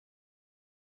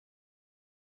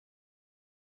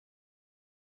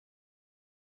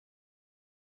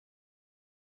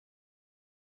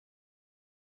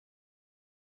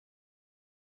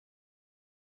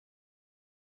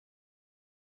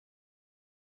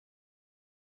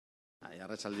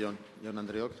Arratsaldeon, Jaun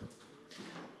Andreok.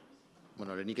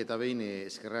 Lehenik eta behin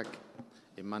eskerrak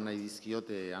eman nahi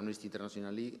dizkiot Amnesty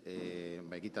Internationali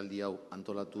ekitaldi hau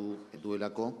antolatu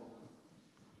duelako.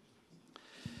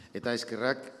 Eta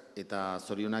eskerrak eta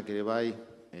zorionak ere bai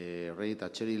Ray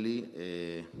eta Cheryli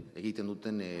egiten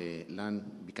duten lan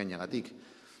bikainagatik.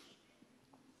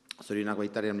 Zorionak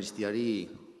baitare Amnestyari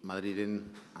Madrilen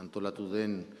antolatu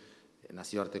den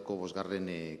nazioarteko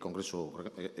 5.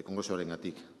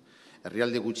 kongresuarengatik.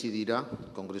 Herrialde gutxi dira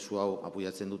kongresu hau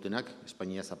apoiatzen dutenak,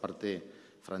 Espainiaz aparte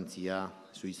Frantzia,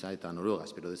 Suiza eta Noruega.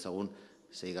 Espero dezagun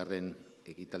 6.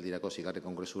 ekitaldirako, 6.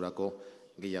 kongresurako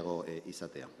gehiago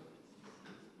izatea.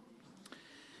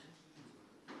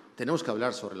 Tenemos que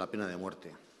hablar sobre la pena de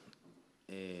muerte.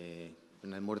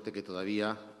 Pena de muerte que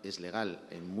todavía es legal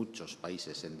en muchos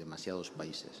países, en demasiados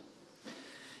países.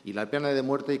 Y la pena de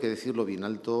muerte, hay que decirlo bien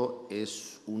alto,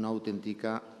 es una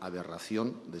auténtica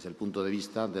aberración desde el punto de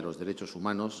vista de los derechos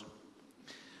humanos.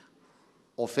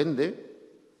 Ofende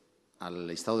al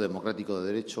Estado democrático de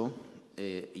derecho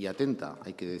y atenta,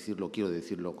 hay que decirlo, quiero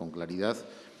decirlo con claridad,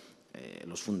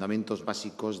 los fundamentos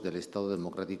básicos del Estado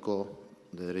democrático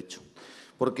de derecho.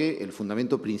 Porque el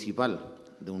fundamento principal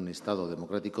de un Estado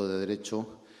democrático de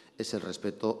derecho es el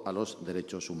respeto a los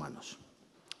derechos humanos.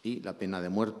 Y la pena de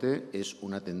muerte es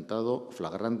un atentado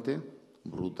flagrante,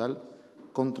 brutal,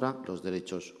 contra los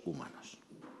derechos humanos.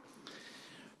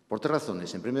 Por 3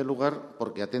 razones. En primer lugar,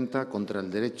 porque atenta contra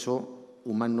el derecho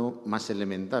humano más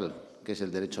elemental, que es el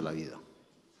derecho a la vida.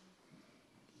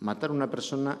 Matar a una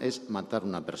persona es matar a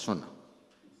una persona,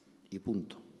 y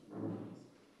punto.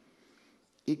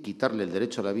 Y quitarle el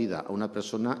derecho a la vida a una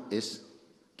persona es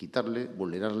quitarle,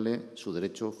 vulnerarle su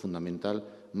derecho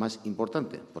fundamental más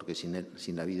importante, porque sin él,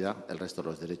 sin la vida, el resto de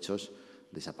los derechos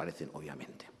desaparecen,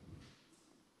 obviamente.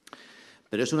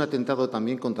 Pero es un atentado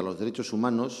también contra los derechos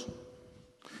humanos,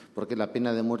 porque la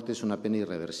pena de muerte es una pena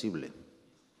irreversible.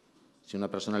 Si a una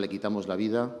persona le quitamos la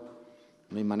vida,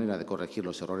 no hay manera de corregir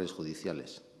los errores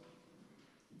judiciales.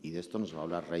 Y de esto nos va a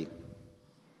hablar Ray.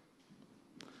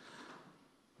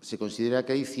 Se considera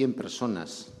que hay 100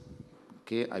 personas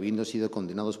que, habiendo sido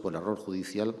condenados por error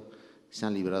judicial, se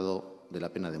han librado de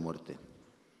la pena de muerte.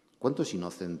 ¿Cuántos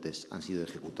inocentes han sido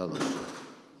ejecutados,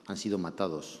 han sido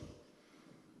matados,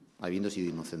 habiendo sido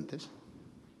inocentes?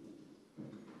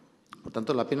 Por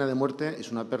tanto, la pena de muerte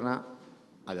es una pena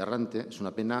aberrante, es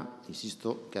una pena,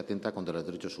 insisto, que atenta contra los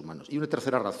derechos humanos. Y una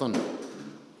tercera razón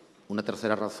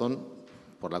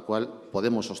por la cual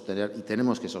podemos sostener y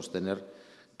tenemos que sostener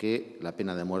que la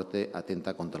pena de muerte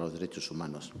atenta contra los derechos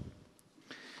humanos.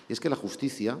 Y es que la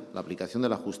justicia, la aplicación de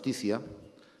la justicia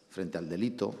frente al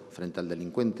delito, frente al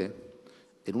delincuente,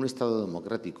 en un Estado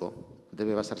democrático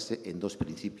debe basarse en 2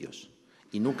 principios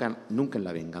y nunca en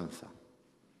la venganza,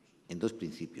 en 2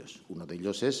 principios. Uno de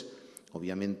ellos es,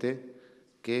 obviamente,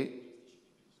 que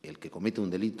el que comete un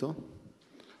delito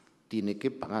tiene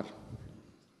que pagar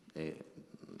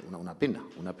una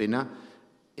pena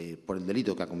por el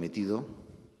delito que ha cometido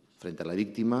frente a la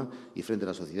víctima y frente a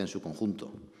la sociedad en su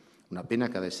conjunto. Una pena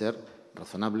que ha de ser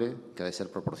razonable, que ha de ser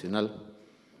proporcional.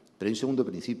 Pero hay un segundo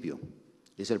principio,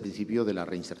 y es el principio de la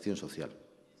reinserción social.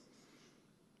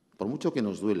 Por mucho que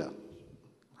nos duela,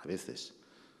 a veces,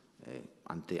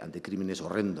 ante crímenes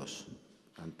horrendos,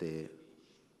 ante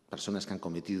personas que han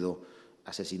cometido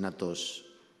asesinatos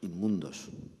inmundos,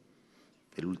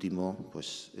 el último,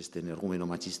 pues, este energúmeno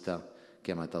machista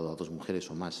que ha matado a 2 mujeres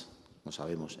o más, no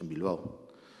sabemos, en Bilbao.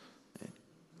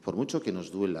 Por mucho que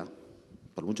nos duela,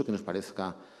 por mucho que nos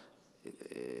parezca,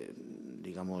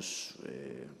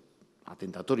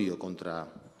 atentatorio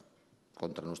contra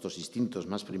nuestros instintos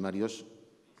más primarios,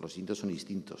 los instintos son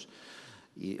instintos.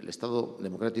 Y el Estado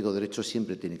democrático de derecho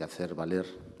siempre tiene que hacer valer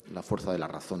la fuerza de la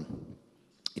razón.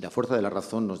 Y la fuerza de la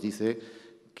razón nos dice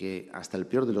que hasta el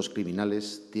peor de los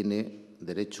criminales tiene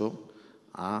derecho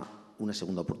a una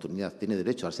segunda oportunidad, tiene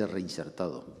derecho a ser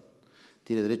reinsertado,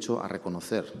 tiene derecho a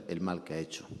reconocer el mal que ha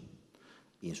hecho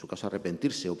y, en su caso, a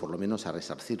arrepentirse o por lo menos a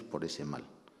resarcir por ese mal.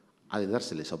 Ha de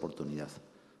dársele esa oportunidad.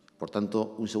 Por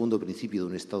tanto, un segundo principio de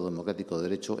un Estado democrático de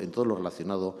derecho, en todo lo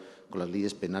relacionado con las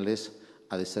leyes penales,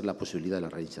 ha de ser la posibilidad de la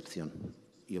reinserción.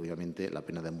 Y, obviamente, la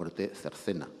pena de muerte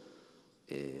cercena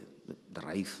de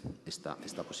raíz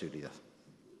esta posibilidad.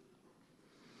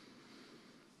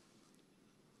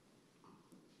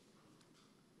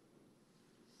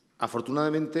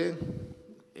 Afortunadamente,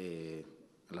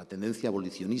 la tendencia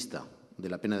abolicionista de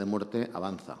la pena de muerte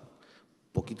avanza,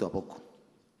 poquito a poco,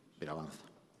 pero avanza.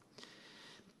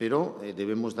 Pero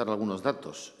debemos dar algunos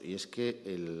datos, y es que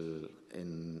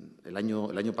el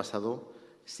año pasado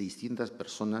 600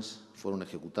 personas fueron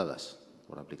ejecutadas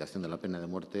por la aplicación de la pena de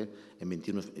muerte en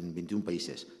 21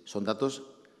 países. Son datos,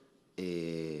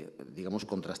 digamos,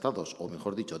 contrastados, o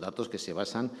mejor dicho, datos que se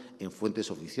basan en fuentes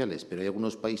oficiales, pero hay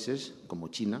algunos países, como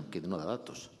China, que no da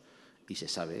datos. Y se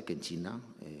sabe que en China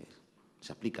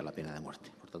se aplica la pena de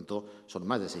muerte. Por tanto, son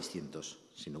más de 600,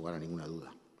 sin lugar a ninguna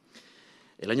duda.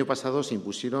 El año pasado se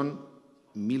impusieron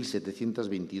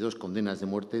 1.722 condenas de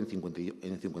muerte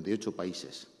en 58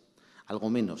 países, algo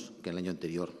menos que el año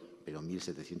anterior, pero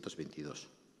 1.722.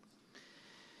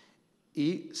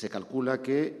 Y se calcula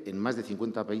que en más de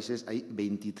 50 países hay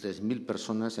 23.000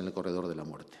 personas en el corredor de la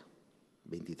muerte.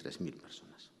 23.000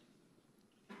 personas.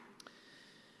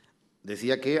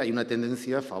 Decía que hay una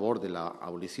tendencia a favor de la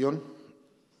abolición.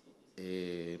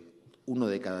 1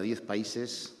 de cada 10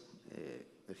 países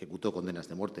ejecutó condenas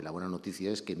de muerte. La buena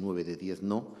noticia es que 9 de 10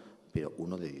 no, pero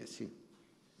 1 de 10 sí.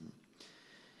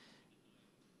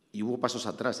 Y hubo pasos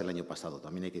atrás el año pasado,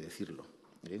 también hay que decirlo.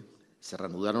 Se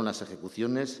reanudaron las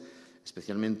ejecuciones,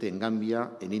 especialmente en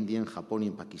Gambia, en India, en Japón y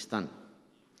en Pakistán.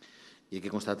 Y hay que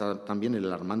constatar también el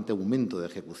alarmante aumento de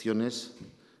ejecuciones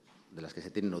de las que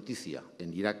se tiene noticia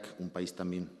en Irak, un país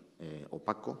también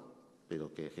opaco,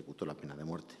 pero que ejecutó la pena de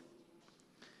muerte.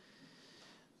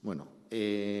 Bueno,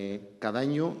 cada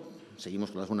año,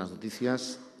 seguimos con las buenas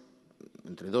noticias,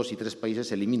 entre 2 y 3 países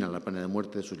eliminan la pena de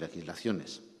muerte de sus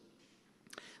legislaciones.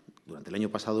 Durante el año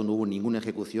pasado no hubo ninguna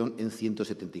ejecución en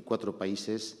 174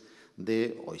 países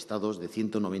o estados de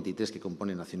 193 que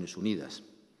componen Naciones Unidas.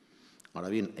 Ahora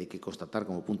bien, hay que constatar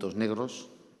como puntos negros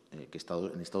que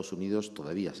en Estados Unidos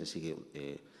todavía se sigue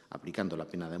aplicando la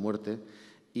pena de muerte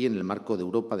y en el marco de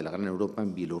Europa, de la gran Europa,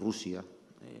 en Bielorrusia,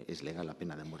 es legal la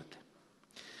pena de muerte.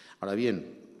 Ahora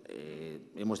bien,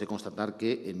 hemos de constatar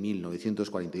que en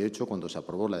 1948, cuando se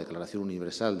aprobó la Declaración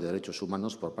Universal de Derechos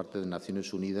Humanos por parte de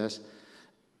Naciones Unidas,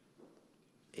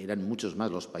 eran muchos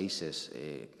más los países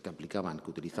que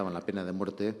utilizaban la pena de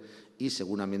muerte y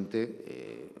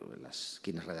seguramente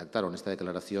quienes redactaron esta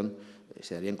declaración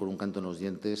se darían con un canto en los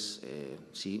dientes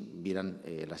si vieran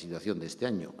la situación de este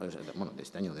año,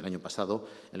 del año pasado,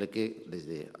 en el que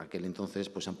desde aquel entonces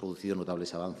pues, han producido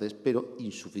notables avances, pero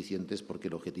insuficientes porque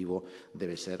el objetivo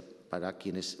debe ser, para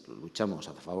quienes luchamos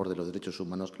a favor de los derechos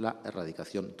humanos, la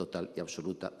erradicación total y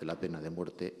absoluta de la pena de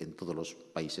muerte en todos los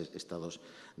países, estados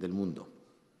del mundo.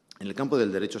 En el campo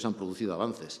del derecho se han producido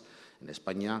avances. En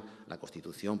España, la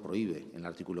Constitución prohíbe en el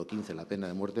artículo 15 la pena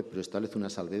de muerte, pero establece una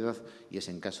salvedad y es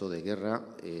en caso de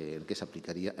guerra en que se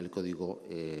aplicaría el código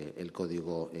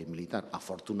militar.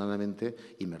 Afortunadamente,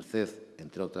 y merced,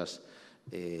 entre otras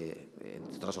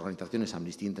organizaciones,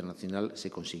 Amnistía Internacional, se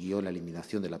consiguió la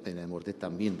eliminación de la pena de muerte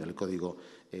también del código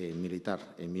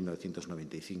militar en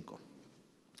 1995.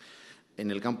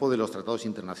 En el campo de los tratados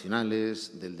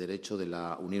internacionales, del derecho de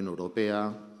la Unión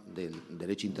Europea, del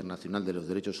derecho internacional de los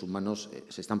derechos humanos,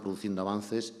 se están produciendo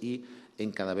avances y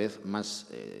en cada vez más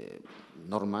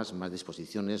normas, más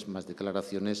disposiciones, más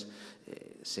declaraciones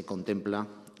se contempla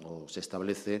o se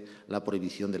establece la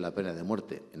prohibición de la pena de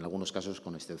muerte, en algunos casos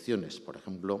con excepciones. Por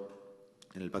ejemplo,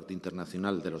 en el Pacto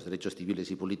Internacional de los Derechos Civiles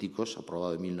y Políticos,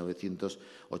 aprobado en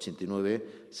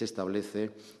 1989, se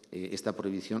establece esta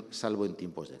prohibición salvo en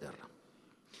tiempos de guerra.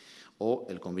 O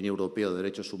el Convenio Europeo de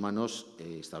Derechos Humanos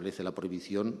establece la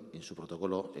prohibición en su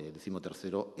protocolo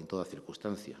 13º en toda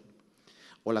circunstancia.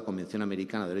 O la Convención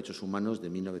Americana de Derechos Humanos de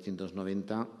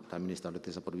 1990 también establece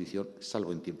esa prohibición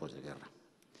salvo en tiempos de guerra.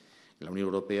 En la Unión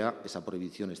Europea esa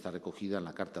prohibición está recogida en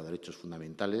la Carta de Derechos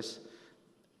Fundamentales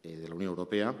de la Unión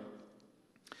Europea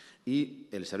y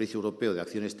el Servicio Europeo de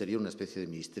Acción Exterior, una especie de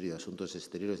Ministerio de Asuntos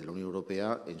Exteriores de la Unión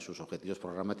Europea, en sus objetivos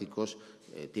programáticos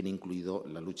tiene incluido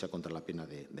la lucha contra la pena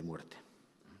de muerte.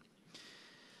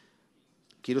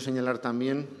 Quiero señalar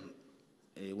también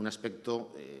un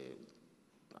aspecto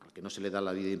al que no se le da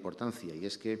la debida importancia, y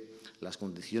es que las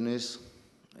condiciones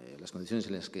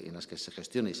en las que se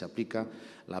gestiona y se aplica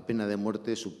la pena de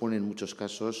muerte supone en muchos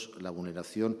casos la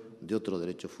vulneración de otro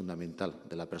derecho fundamental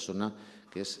de la persona,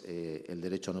 que es el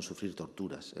derecho a no sufrir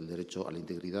torturas, el derecho a la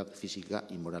integridad física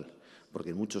y moral,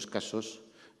 porque en muchos casos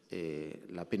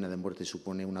la pena de muerte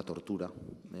supone una tortura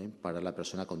para la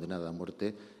persona condenada a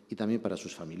muerte y también para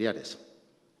sus familiares.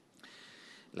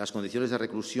 Las condiciones de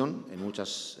reclusión, en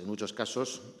muchos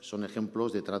casos, son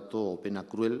ejemplos de trato o pena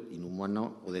cruel,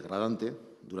 inhumano o degradante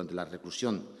durante la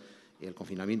reclusión, el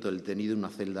confinamiento del detenido en una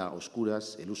celda a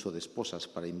oscuras, el uso de esposas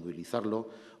para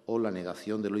inmovilizarlo o la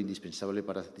negación de lo indispensable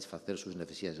para satisfacer sus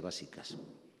necesidades básicas.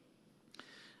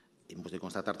 Hemos de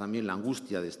constatar también la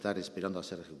angustia de estar esperando a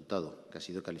ser ejecutado, que ha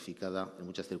sido calificada en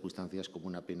muchas circunstancias como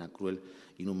una pena cruel,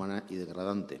 inhumana y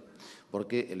degradante,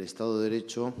 porque el Estado de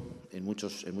Derecho en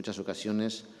muchas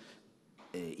ocasiones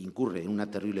incurre en una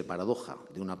terrible paradoja.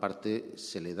 De una parte,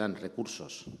 se le dan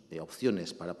recursos,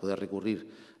 opciones para poder recurrir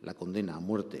la condena a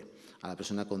muerte a la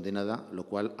persona condenada, lo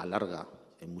cual alarga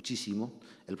muchísimo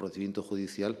el procedimiento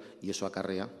judicial y eso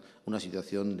acarrea una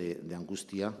situación de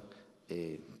angustia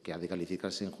que ha de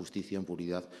calificarse en justicia, en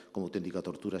puridad, como auténtica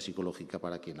tortura psicológica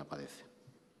para quien la padece.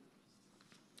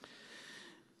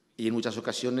 Y en muchas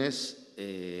ocasiones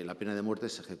la pena de muerte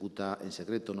se ejecuta en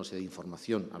secreto, no se da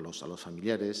información a los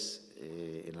familiares.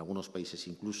 En algunos países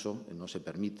incluso no se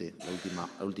permite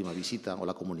la última visita o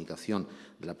la comunicación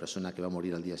de la persona que va a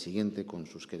morir al día siguiente con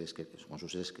sus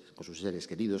seres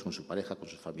queridos, con su pareja, con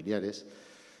sus familiares,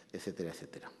 etcétera,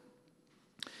 etcétera.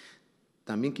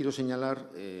 También quiero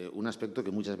señalar un aspecto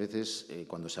que muchas veces,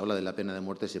 cuando se habla de la pena de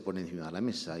muerte, se pone encima de la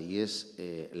mesa, y es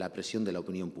la presión de la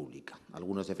opinión pública.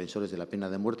 Algunos defensores de la pena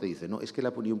de muerte dicen, no, es que la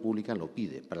opinión pública lo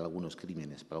pide para algunos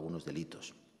crímenes, para algunos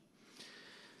delitos.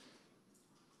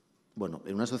 Bueno,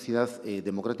 en una sociedad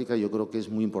democrática yo creo que es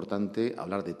muy importante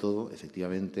hablar de todo,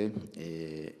 efectivamente,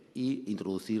 y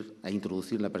introducir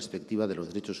la perspectiva de los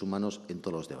derechos humanos en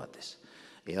todos los debates.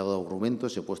 He dado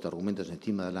argumentos, he puesto argumentos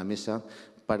encima de la mesa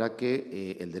para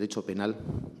que el derecho penal,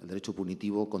 el derecho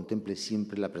punitivo, contemple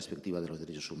siempre la perspectiva de los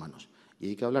derechos humanos. Y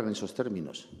hay que hablar en esos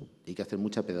términos, hay que hacer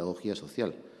mucha pedagogía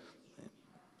social,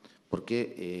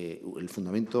 porque el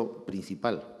fundamento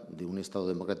principal de un Estado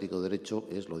democrático de derecho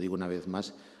es, lo digo una vez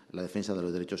más, la defensa de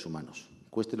los derechos humanos.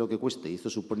 Cueste lo que cueste, y esto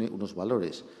supone unos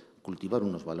valores, cultivar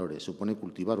unos valores, supone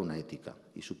cultivar una ética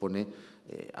y supone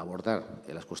abordar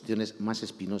las cuestiones más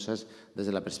espinosas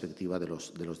desde la perspectiva de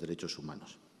los derechos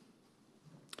humanos.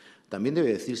 También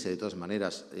debe decirse, de todas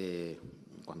maneras,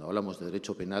 cuando hablamos de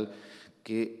derecho penal,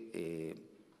 que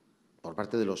por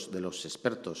parte de los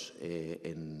expertos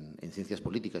en ciencias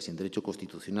políticas y en derecho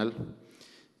constitucional,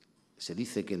 se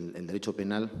dice que el derecho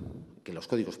penal, que los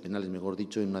códigos penales, mejor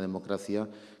dicho, en una democracia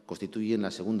constituyen la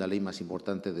segunda ley más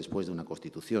importante después de una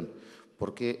Constitución,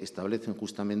 porque establecen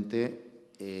justamente,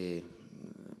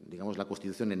 digamos, la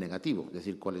Constitución en negativo, es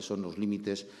decir, cuáles son los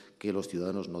límites que los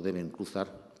ciudadanos no deben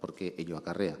cruzar porque ello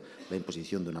acarrea la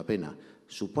imposición de una pena.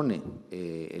 Supone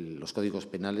los códigos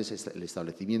penales el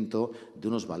establecimiento de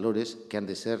unos valores que han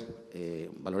de ser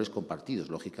valores compartidos,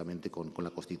 lógicamente, con la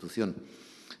Constitución.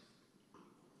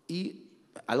 Y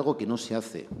algo que no se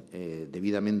hace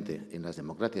debidamente en las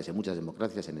democracias, en muchas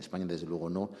democracias, en España desde luego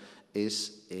no,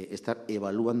 es estar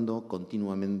evaluando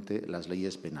continuamente las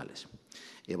leyes penales.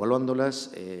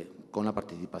 Evaluándolas con la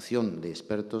participación de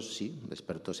expertos, sí, de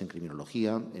expertos en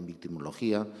criminología, en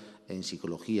victimología, en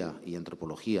psicología y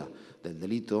antropología del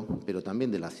delito, pero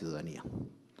también de la ciudadanía.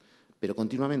 Pero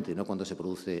continuamente, no cuando se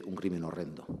produce un crimen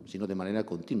horrendo, sino de manera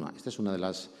continua. Esta es una de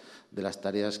las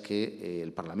tareas que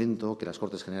el Parlamento, que las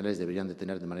Cortes Generales deberían de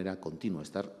tener de manera continua,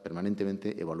 estar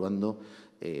permanentemente evaluando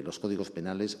los códigos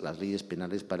penales, las leyes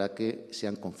penales, para que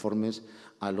sean conformes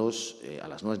a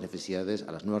las nuevas necesidades,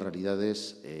 a las nuevas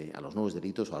realidades, a los nuevos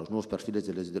delitos o a los nuevos perfiles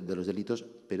de los delitos,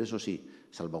 pero eso sí,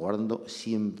 salvaguardando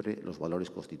siempre los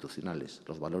valores constitucionales,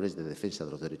 los valores de defensa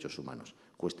de los derechos humanos,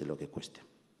 cueste lo que cueste.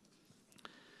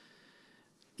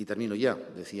 Y termino ya.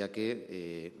 Decía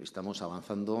que estamos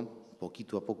avanzando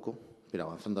poquito a poco, pero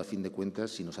avanzando a fin de cuentas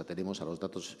si nos atenemos a los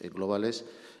datos globales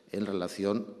en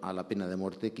relación a la pena de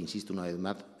muerte, que, insisto, una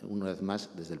vez más,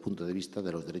 desde el punto de vista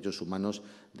de los derechos humanos,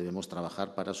 debemos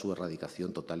trabajar para su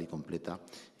erradicación total y completa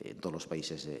en todos los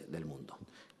países del mundo.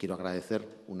 Quiero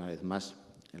agradecer una vez más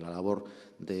la labor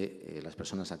de las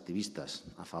personas activistas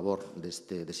a favor de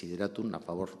este desideratum, a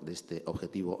favor de este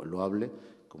objetivo loable,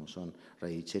 como son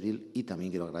Ray y Cheryl, y también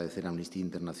quiero agradecer a Amnistía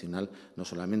Internacional, no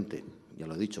solamente, ya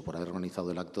lo he dicho, por haber organizado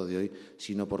el acto de hoy,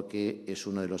 sino porque es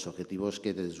uno de los objetivos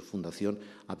que desde su fundación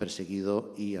ha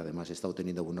perseguido y además está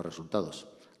obteniendo buenos resultados.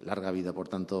 Larga vida, por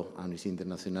tanto, a Amnistía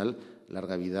Internacional,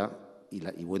 larga vida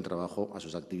y buen trabajo a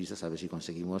sus activistas, a ver si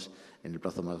conseguimos en el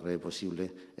plazo más breve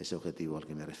posible ese objetivo al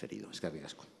que me he referido. Eskerrik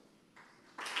asko.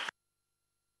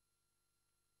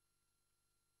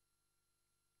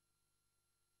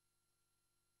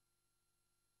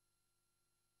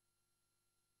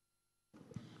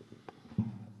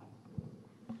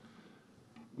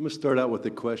 I'm going to start out with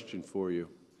a question for you.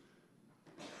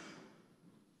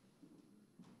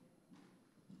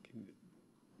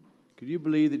 Could you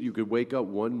believe that you could wake up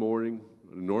one morning,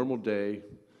 on a normal day,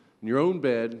 in your own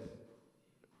bed,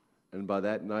 and by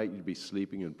that night you'd be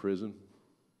sleeping in prison?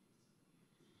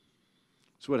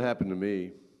 That's what happened to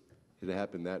me. It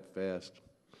happened that fast.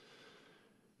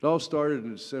 It all started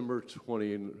on December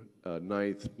 29th,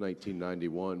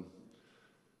 1991.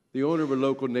 The owner of a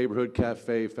local neighborhood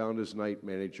cafe found his night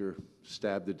manager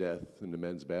stabbed to death in the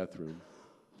men's bathroom.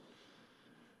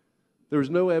 There was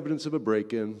no evidence of a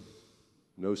break-in,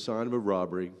 No sign of a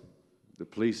robbery. The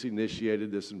police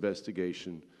initiated this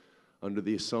investigation under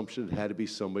the assumption it had to be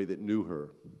somebody that knew her.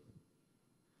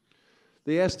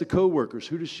 They asked the co-workers,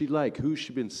 who does she like? Who's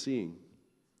she been seeing?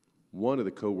 One of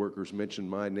the co-workers mentioned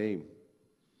my name.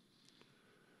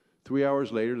 3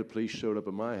 hours later, the police showed up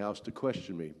at my house to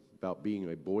question me about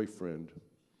being a boyfriend.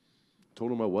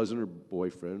 Told them I wasn't her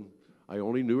boyfriend. I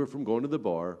only knew her from going to the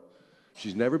bar.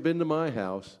 She's never been to my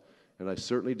house, and I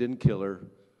certainly didn't kill her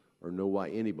or know why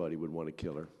anybody would want to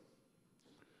kill her.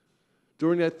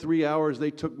 During that 3 hours,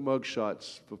 they took mug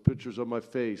shots of pictures of my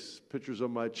face, pictures of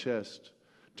my chest,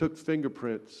 took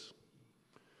fingerprints,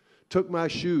 took my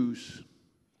shoes.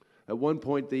 At one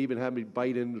point, they even had me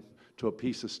bite into a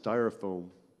piece of styrofoam.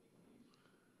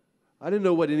 I didn't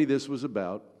know what any of this was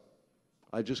about.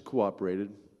 I just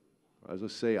cooperated. As I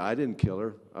say, I didn't kill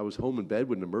her. I was home in bed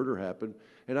when the murder happened,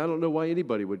 and I don't know why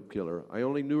anybody would kill her. I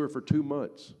only knew her for 2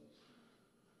 months.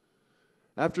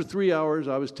 After 3 hours,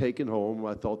 I was taken home.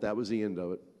 I thought that was the end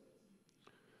of it.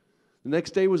 The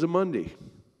next day was a Monday.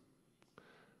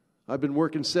 I've been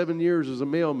working 7 years as a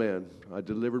mailman. I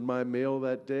delivered my mail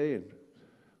that day, and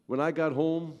when I got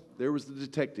home, there was the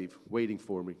detective waiting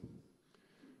for me.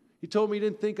 He told me he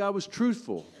didn't think I was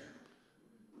truthful.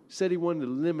 Said he wanted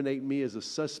to eliminate me as a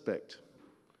suspect.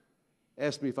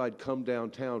 Asked me if I'd come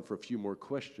downtown for a few more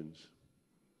questions.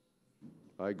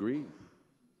 I agreed.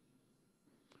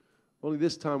 Only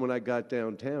this time when I got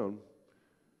downtown,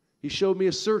 he showed me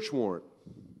a search warrant.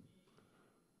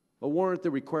 A warrant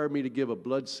that required me to give a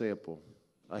blood sample,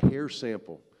 a hair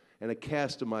sample, and a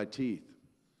cast of my teeth.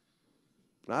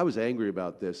 I was angry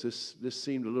about this. This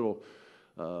seemed a little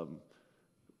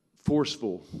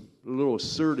forceful, a little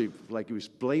assertive, like he was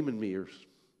blaming me.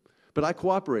 But I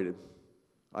cooperated.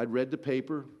 I'd read the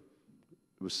paper.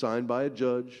 It was signed by a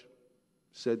judge.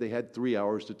 Said they had 3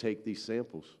 hours to take these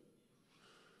samples.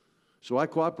 So I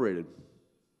cooperated.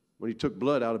 When he took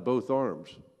blood out of both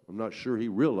arms, I'm not sure he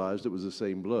realized it was the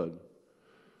same blood.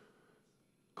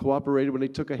 Cooperated when they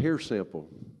took a hair sample.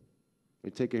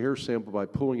 They take a hair sample by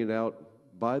pulling it out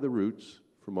by the roots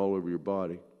from all over your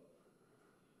body.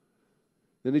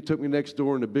 Then he took me next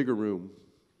door in a bigger room,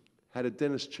 had a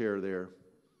dentist chair there,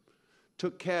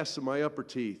 took casts of my upper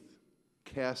teeth,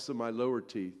 casts of my lower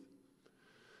teeth,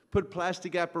 put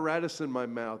plastic apparatus in my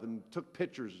mouth and took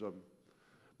pictures of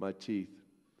my teeth.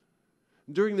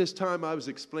 During this time, I was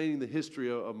explaining the history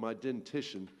of my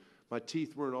dentition. My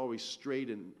teeth weren't always straight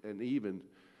and even.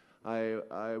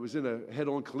 I was in a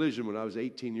head-on collision when I was an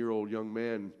 18-year-old young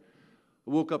man.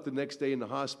 I woke up the next day in the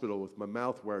hospital with my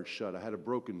mouth wired shut. I had a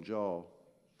broken jaw.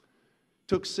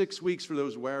 Took 6 weeks for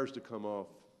those wires to come off.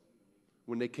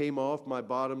 When they came off, my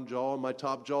bottom jaw and my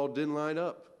top jaw didn't line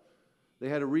up. They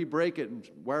had to re-break it and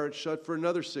wire it shut for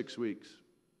another 6 weeks.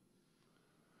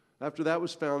 After that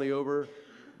was finally over,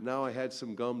 now I had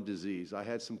some gum disease. I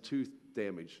had some tooth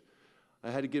damage. I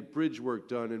had to get bridge work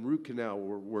done and root canal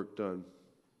work done.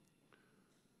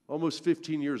 Almost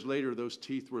 15 years later, those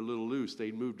teeth were a little loose.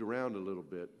 They'd moved around a little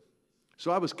bit.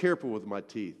 So I was careful with my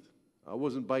teeth. I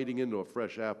wasn't biting into a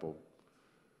fresh apple.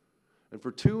 And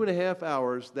for 2.5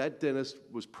 hours, that dentist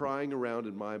was prying around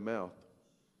in my mouth.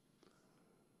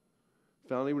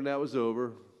 Finally, when that was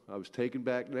over, I was taken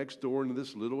back next door into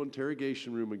this little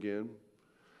interrogation room again.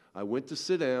 I went to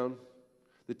sit down.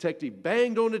 The detective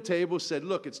banged on the table, said,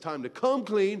 "Look, it's time to come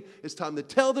clean. It's time to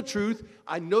tell the truth.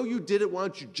 I know you did it. Why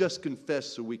don't you just confess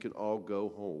so we can all go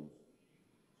home?"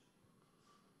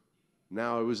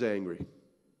 Now I was angry.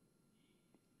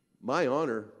 My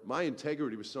honor, my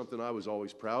integrity was something I was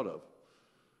always proud of.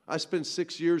 I spent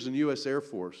 6 years in the U.S. Air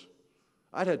Force.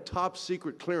 I'd had top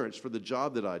secret clearance for the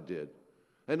job that I did,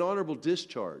 an honorable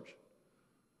discharge.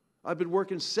 I've been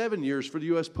working 7 years for the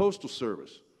U.S. Postal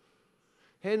Service,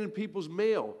 handing people's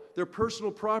mail, their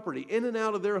personal property, in and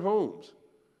out of their homes.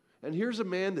 And here's a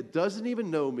man that doesn't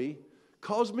even know me,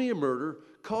 calls me a murderer,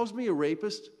 calls me a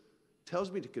rapist,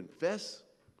 tells me to confess.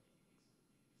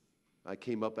 I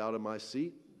came up out of my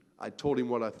seat. I told him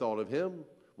what I thought of him,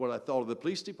 what I thought of the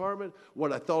police department,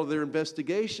 what I thought of their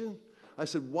investigation. I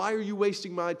said, "Why are you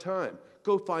wasting my time?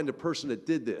 Go find the person that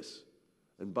did this.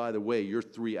 And by the way, your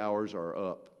 3 hours are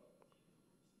up."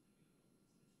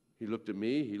 He looked at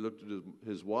me. He looked at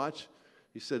his watch.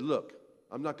 He said, "Look,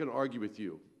 I'm not going to argue with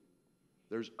you.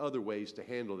 There's other ways to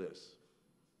handle this."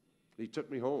 He took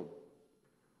me home,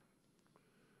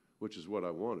 which is what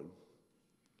I wanted.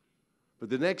 But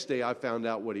the next day, I found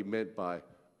out what he meant by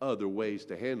other ways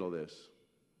to handle this.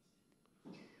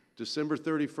 December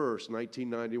 31st,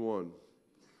 1991,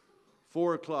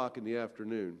 4 o'clock in the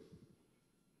afternoon.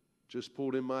 Just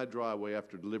pulled in my driveway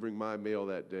after delivering my mail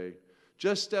that day.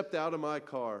 Just stepped out of my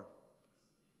car.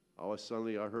 Oh,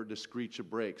 suddenly I heard the screech of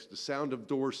brakes, the sound of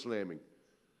doors slamming,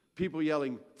 people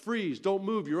yelling, "Freeze, don't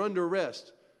move, you're under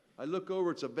arrest." I look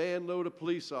over, it's a van load of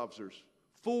police officers,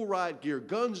 full riot gear,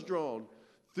 guns drawn,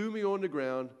 threw me on the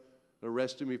ground, and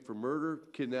arrested me for murder,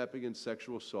 kidnapping, and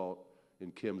sexual assault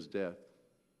in Kim's death.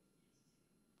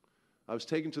 I was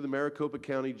taken to the Maricopa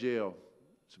County Jail.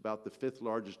 It's about the 5th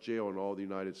largest jail in all the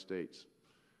United States.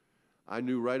 I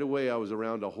knew right away I was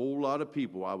around a whole lot of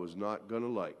people I was not going to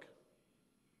like.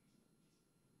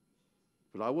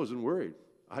 But I wasn't worried.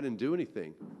 I didn't do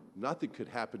anything. Nothing could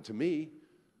happen to me.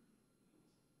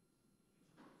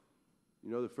 You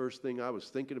know the first thing I was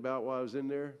thinking about while I was in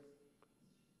there?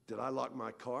 Did I lock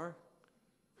my car?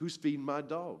 Who's feeding my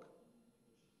dog?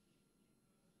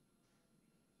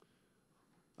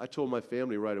 I told my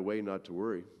family right away not to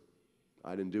worry.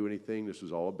 I didn't do anything. This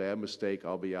was all a bad mistake.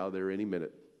 I'll be out of there any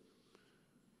minute.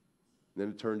 And then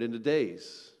it turned into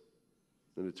days.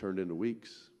 Then it turned into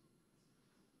weeks.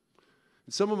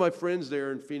 And some of my friends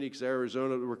there in Phoenix,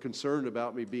 Arizona, were concerned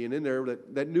about me being in there,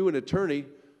 that knew an attorney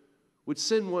would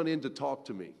send one in to talk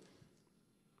to me.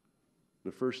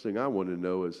 The first thing I wanted to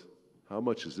know is, how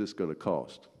much is this going to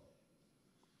cost?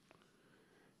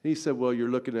 And he said, well, you're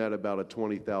looking at about a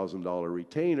 $20,000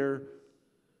 retainer,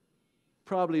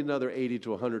 probably another $80,000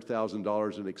 to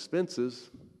 $100,000 in expenses.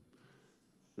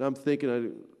 And I'm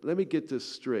thinking, let me get this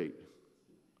straight.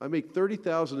 I make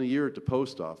 $30,000 a year at the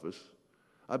post office.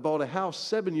 I bought a house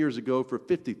 7 years ago for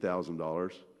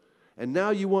 $50,000. And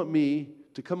now you want me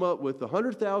to come up with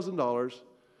 $100,000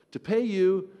 to pay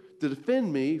you to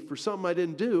defend me for something I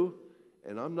didn't do,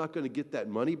 and I'm not going to get that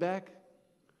money back?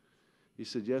 He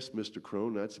said, yes, Mr.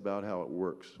 Krone, that's about how it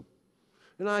works.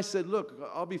 And I said, look,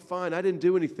 I'll be fine. I didn't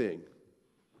do anything.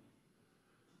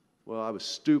 Well, I was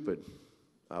stupid.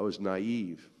 I was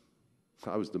naive.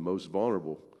 I was the most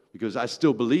vulnerable because I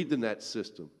still believed in that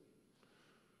system.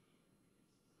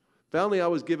 Finally, I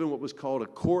was given what was called a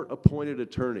court-appointed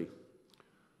attorney.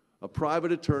 A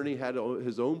private attorney had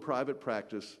his own private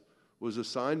practice, was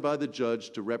assigned by the judge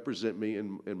to represent me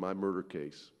in my murder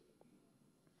case.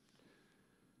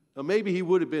 Now, maybe he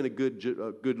would have been a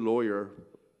good lawyer.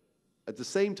 At the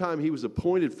same time he was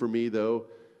appointed for me, though,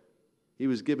 he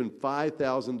was given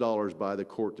 $5,000 by the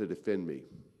court to defend me.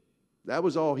 That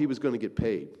was all he was going to get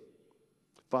paid,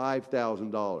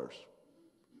 $5,000.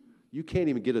 You can't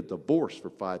even get a divorce for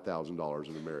 $5,000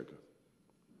 in America.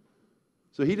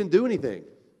 So he didn't do anything.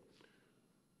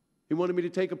 He wanted me to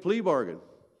take a plea bargain,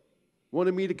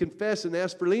 wanted me to confess and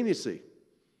ask for leniency.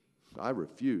 I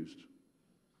refused.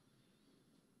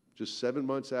 Just 7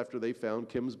 months after they found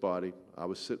Kim's body, I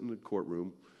was sitting in the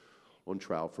courtroom on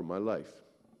trial for my life.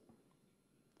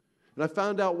 And I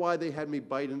found out why they had me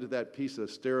bite into that piece of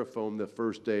styrofoam the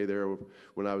first day there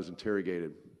when I was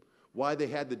interrogated. Why they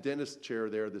had the dentist chair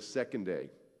there the second day.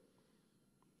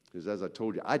 Because as I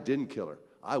told you, I didn't kill her.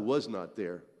 I was not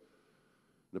there.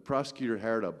 The prosecutor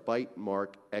hired a bite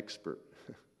mark expert.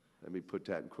 Let me put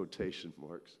that in quotation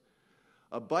marks.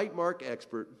 A bite mark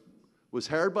expert was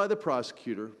hired by the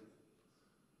prosecutor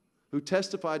who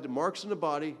testified to marks in the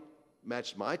body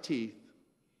matched my teeth.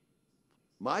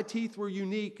 My teeth were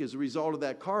unique as a result of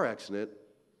that car accident.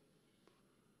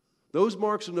 Those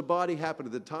marks in the body happened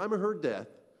at the time of her death,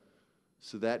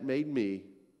 so that made me,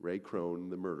 Ray Krone,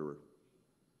 the murderer.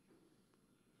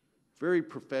 Very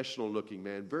professional looking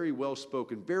man, very well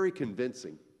spoken, very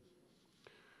convincing.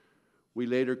 We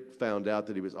later found out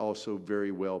that he was also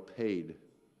very well paid.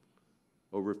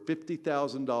 Over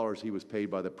 $50,000 he was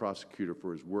paid by the prosecutor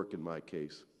for his work in my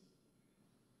case.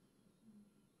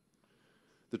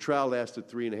 The trial lasted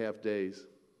 3.5 days.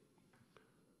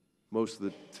 Most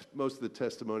of the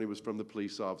testimony was from the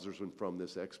police officers and from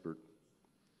this expert.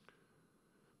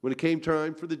 When it came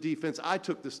time for the defense, I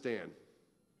took the stand.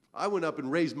 I went up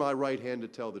and raised my right hand to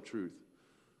tell the truth.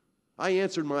 I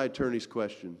answered my attorney's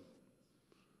question.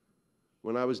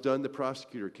 When I was done, the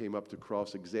prosecutor came up to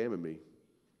cross-examine me.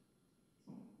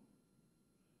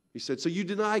 He said, so you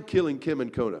deny killing Kim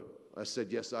and Kona? I said,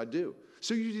 yes, I do.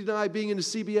 So you deny being in the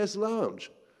CBS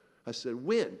lounge? I said,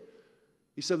 when?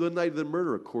 He said, the night of the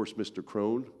murder, of course, Mr.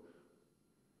 Krone.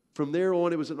 From there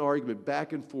on, it was an argument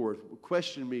back and forth,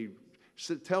 questioning me,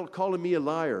 calling me a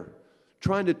liar,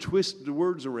 trying to twist the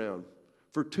words around.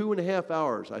 For 2.5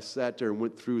 hours, I sat there and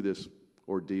went through this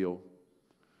ordeal.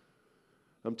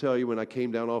 I'm telling you, when I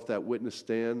came down off that witness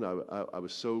stand, I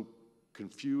was so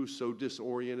confused, so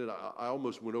disoriented, I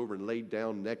almost went over and laid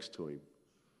down next to him.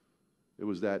 It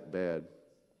was that bad.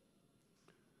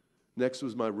 Next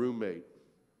was my roommate.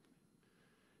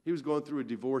 He was going through a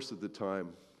divorce at the time,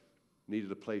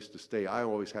 needed a place to stay. I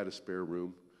always had a spare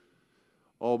room.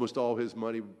 Almost all his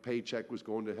money, paycheck, was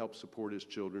going to help support his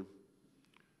children.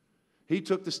 He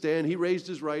took the stand. He raised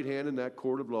his right hand in that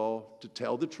court of law to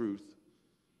tell the truth,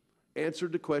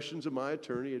 answered the questions of my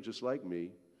attorney, just like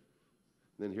me.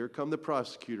 Then here come the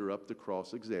prosecutor up to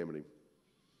cross-examine him.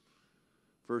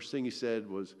 First thing he said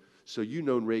was, "So you've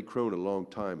known Ray Krone a long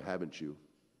time, haven't you?"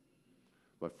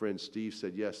 My friend Steve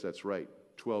said, "Yes, that's right.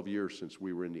 12 years since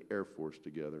we were in the Air Force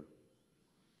together."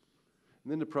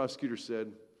 And then the prosecutor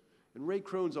said, "And Ray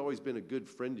Krone's always been a good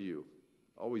friend to you,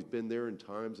 always been there in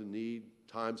times of need,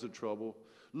 times of trouble,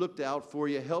 looked out for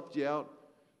you, helped you out.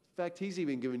 In fact, he's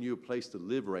even given you a place to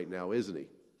live right now, isn't he?"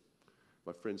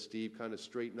 My friend Steve kind of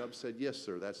straightened up and said, "Yes,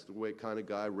 sir, that's the way kind of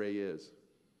guy Ray is."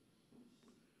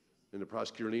 And the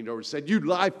prosecutor leaned over and said, "You'd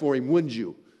lie for him, wouldn't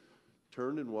you?"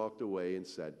 Turned and walked away and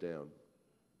sat down.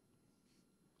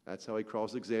 That's how he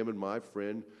cross-examined my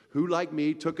friend, who, like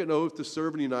me, took an oath to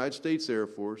serve in the United States Air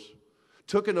Force,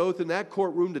 took an oath in that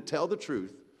courtroom to tell the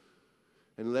truth.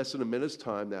 And in less than a minute's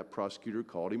time, that prosecutor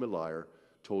called him a liar,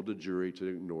 told the jury to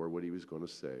ignore what he was going to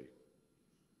say.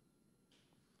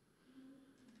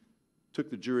 Took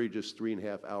the jury just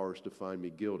 3.5 hours to find me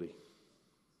guilty.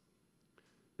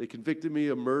 They convicted me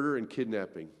of murder and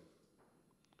kidnapping.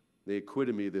 They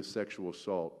acquitted me of this sexual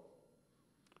assault.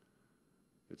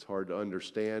 It's hard to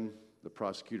understand the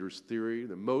prosecutor's theory.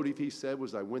 The motive, he said,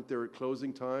 was I went there at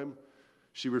closing time.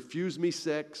 She refused me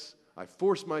sex. I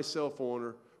forced myself on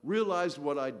her, realized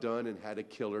what I'd done, and had to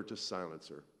kill her to silence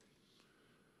her.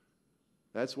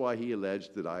 That's why he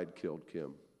alleged that I had killed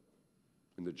Kim.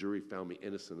 And the jury found me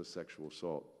innocent of sexual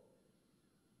assault.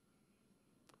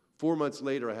 4 months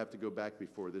later, I have to go back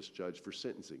before this judge for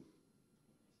sentencing.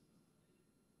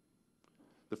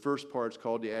 The first part's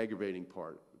called the aggravating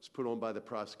part. It's put on by the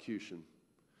prosecution.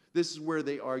 This is where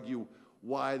they argue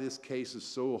why this case is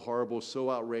so horrible, so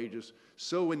outrageous,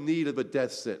 so in need of a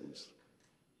death sentence.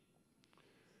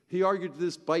 He argued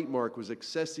this bite mark was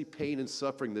excessive pain and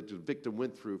suffering that the victim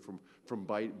went through from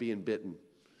being bitten.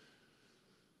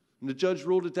 And the judge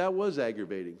ruled that that was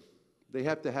aggravating. They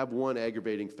have to have one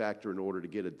aggravating factor in order to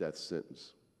get a death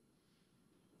sentence.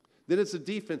 Then it's the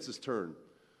defense's turn.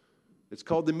 It's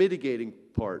called the mitigating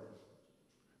part.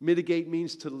 Mitigate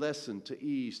means to lessen, to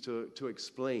ease, to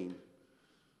explain.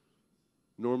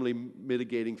 Normally,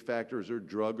 mitigating factors are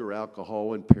drug or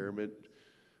alcohol impairment,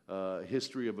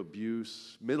 history of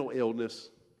abuse, mental illness.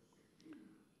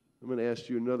 I'm going to ask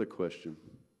you another question.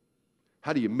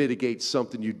 How do you mitigate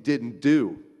something you didn't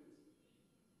do?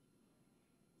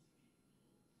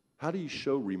 How do you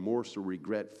show remorse or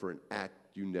regret for an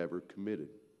act you never committed?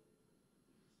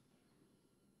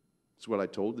 That's what I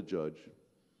told the judge.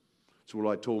 That's what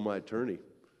I told my attorney.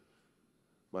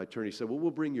 My attorney said, "Well,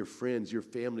 we'll bring your friends, your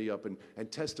family up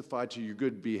and testify to your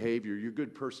good behavior, your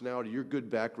good personality, your good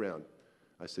background."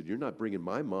 I said, "You're not bringing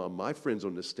my mom, my friends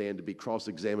on the stand to be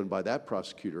cross-examined by that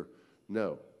prosecutor."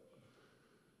 "No."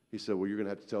 He said, "Well, you're going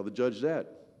to have to tell the judge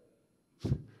that."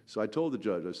 So I told the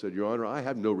judge, I said, "Your Honor, I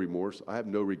have no remorse. I have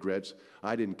no regrets.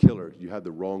 I didn't kill her. You have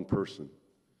the wrong person."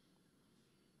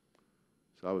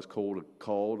 So I was called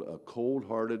a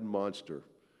cold-hearted monster,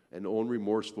 an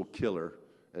unremorseful killer,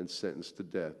 and sentenced to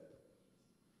death.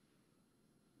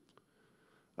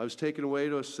 I was taken away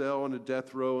to a cell on a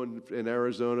death row in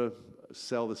Arizona, a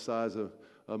cell the size of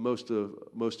most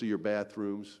of your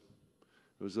bathrooms.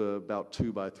 It was about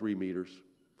 2 by 3 meters.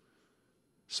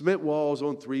 Cement walls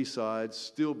on 3 sides,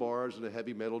 steel bars and a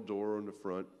heavy metal door on the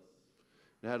front.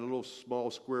 It had a little small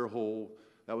square hole.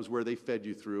 That was where they fed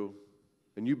you through.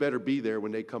 And you better be there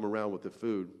when they come around with the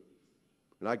food.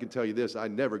 And I can tell you this, I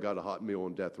never got a hot meal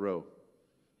on death row.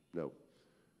 No.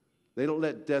 They don't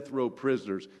let death row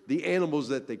prisoners, the animals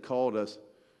that they called us,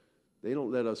 they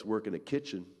don't let us work in a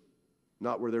kitchen,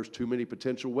 not where there's too many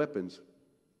potential weapons.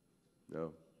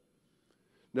 No.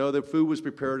 No, the food was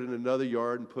prepared in another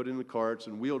yard and put in the carts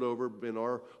and wheeled over in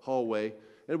our hallway,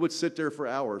 and it would sit there for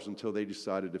hours until they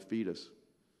decided to feed us.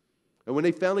 And when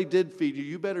they finally did feed you,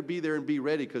 you better be there and be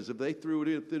ready, because if they threw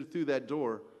it through that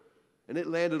door and it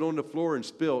landed on the floor and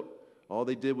spilt, all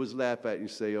they did was laugh at you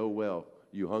and say, "Oh, well,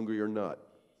 you hungry or not?"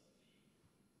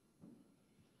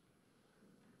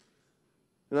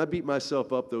 And I beat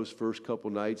myself up those first couple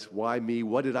nights. Why me?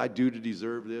 What did I do to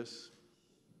deserve this?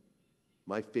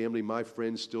 My family, my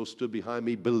friends still stood behind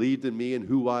me, believed in me and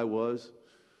who I was.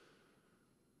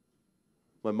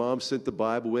 My mom sent the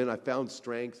Bible in. I found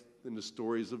strength in the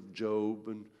stories of Job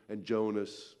and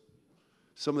Jonas.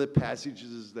 Some of the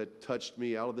passages that touched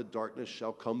me, "Out of the darkness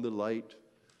shall come the light."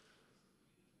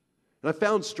 And I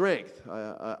found strength.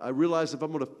 I realized if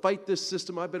I'm going to fight this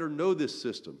system, I better know this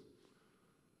system.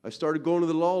 I started going to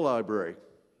the law library.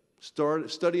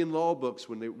 studying law books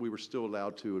when we were still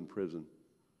allowed to in prison.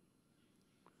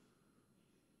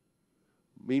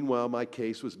 Meanwhile, my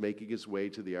case was making its way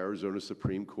to the Arizona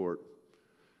Supreme Court.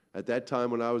 At that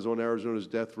time, when I was on Arizona's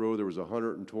death row, there was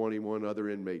 121 other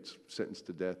inmates sentenced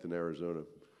to death in Arizona.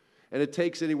 And it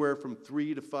takes anywhere from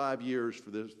 3 to 5 years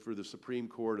for the Supreme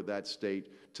Court of that state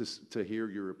to hear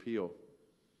your appeal.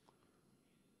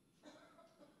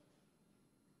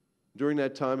 During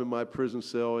that time in my prison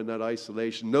cell, in that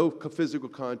isolation, no physical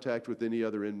contact with any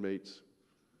other inmates.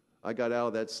 I got out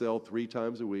of that cell 3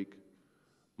 times a week,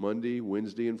 Monday,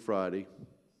 Wednesday, and Friday,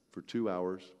 for 2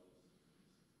 hours.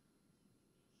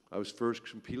 I was first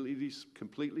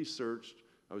completely searched.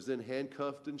 I was then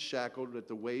handcuffed and shackled at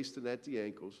the waist and at the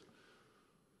ankles,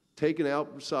 taken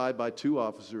outside by 2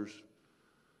 officers,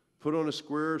 put on a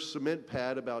square cement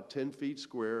pad about 10 feet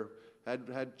square,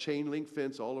 had chain link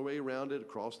fence all the way around it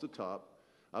across the top.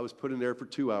 I was put in there for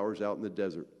 2 hours out in the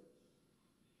desert.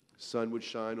 The sun would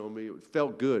shine on me. It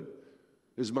felt good.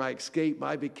 It was my escape,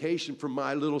 my vacation from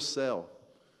my little cell.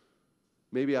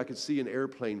 Maybe I could see an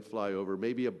airplane fly over,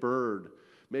 maybe a bird,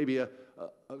 maybe a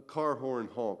car horn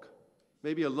honk,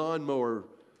 maybe a lawnmower,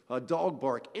 a dog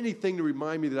bark, anything to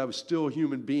remind me that I was still a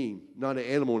human being, not an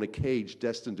animal in a cage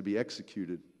destined to be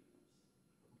executed.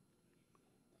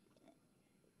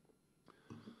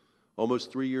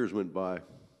 Almost 3 years went by,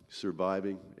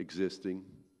 surviving, existing.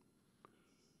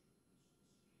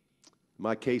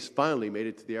 My case finally made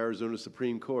it to the Arizona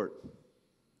Supreme Court.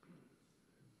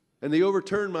 And they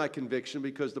overturned my conviction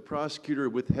because the prosecutor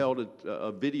withheld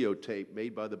a videotape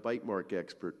made by the bite mark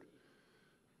expert,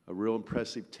 a real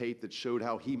impressive tape that showed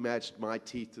how he matched my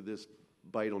teeth to this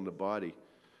bite on the body.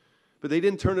 But they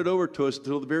didn't turn it over to us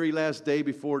until the very last day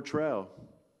before trial.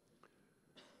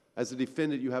 As a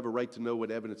defendant, you have a right to know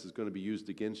what evidence is going to be used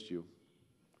against you.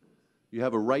 You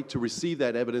have a right to receive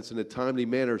that evidence in a timely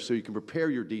manner so you can prepare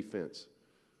your defense.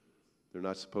 They're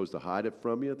not supposed to hide it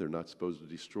from you. They're not supposed to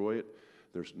destroy it.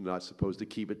 They're not supposed to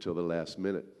keep it till the last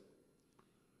minute.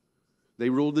 They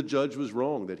ruled the judge was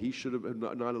wrong, that he should have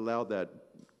not allowed that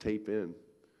tape in.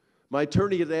 My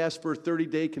attorney had asked for a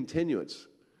 30-day continuance.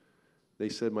 They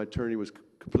said my attorney was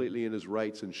completely in his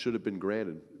rights and should have been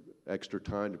granted extra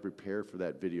time to prepare for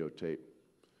that videotape.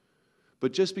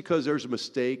 But just because there's a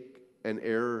mistake, an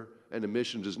error, an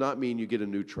omission does not mean you get a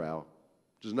new trial,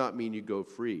 does not mean you go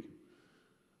free.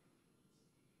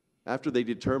 After they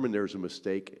determine there's a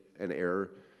mistake, an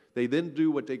error, they then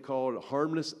do what they call a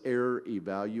harmless error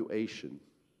evaluation.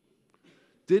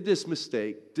 Did this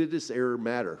mistake, did this error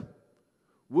matter?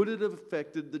 Would it have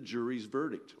affected the jury's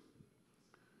verdict?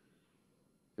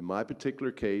 In my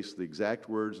particular case, the exact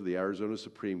words of the Arizona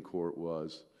Supreme Court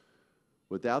was,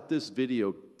 without this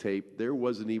videotape, there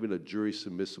wasn't even a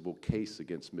jury-submissible case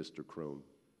against Mr. Krone.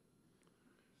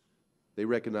 They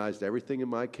recognized everything in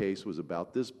my case was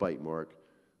about this bite mark,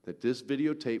 that this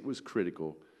videotape was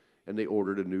critical, and they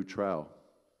ordered a new trial.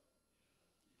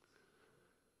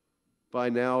 By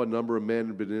now, a number of men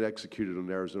had been executed on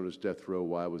Arizona's death row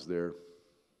while I was there.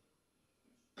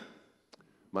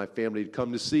 My family had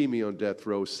come to see me on death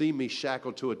row, see me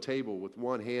shackled to a table with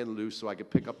one hand loose so I could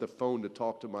pick up the phone to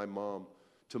talk to my mom,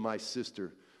 to my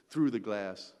sister, through the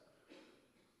glass.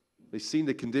 They seen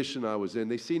the condition I was in.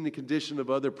 They seen the condition of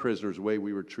other prisoners, the way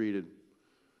we were treated.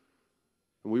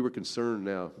 And we were concerned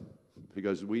now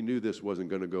because we knew this wasn't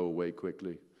going to go away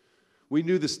quickly. We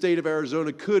knew the state of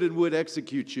Arizona could and would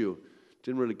execute you.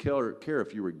 Didn't really care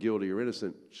if you were guilty or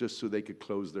innocent, just so they could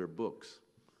close their books.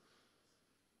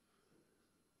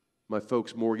 My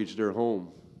folks mortgaged their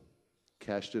home,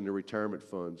 cashed in their retirement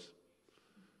funds.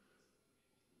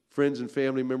 Friends and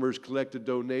family members collected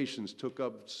donations,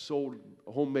 sold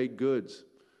homemade goods.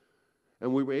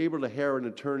 And we were able to hire an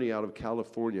attorney out of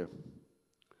California.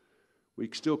 We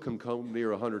still couldn't come near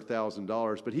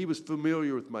 $100,000, but he was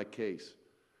familiar with my case,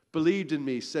 believed in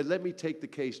me, said, let me take the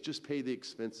case, just pay the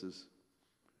expenses.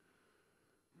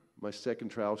 My second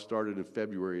trial started in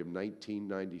February of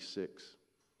 1996.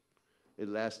 It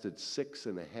lasted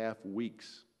 6.5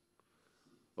 weeks.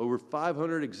 Over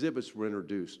 500 exhibits were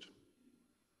introduced.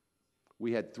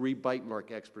 We had 3 bite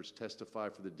mark experts testify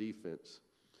for the defense.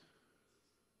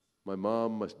 My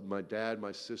mom, my dad,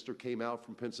 my sister came out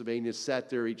from Pennsylvania,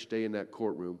 sat there each day in that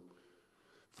courtroom.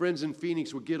 Friends in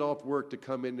Phoenix would get off work to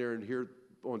come in there and hear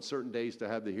on certain days to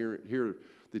have hear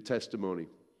the testimony.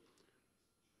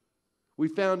 We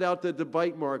found out that the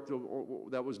bite mark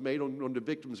that was made on the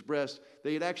victim's breast,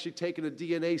 they had actually taken a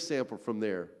DNA sample from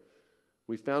there.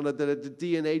 We found out that the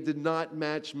DNA did not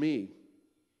match me.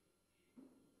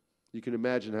 You can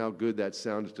imagine how good that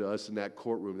sounded to us in that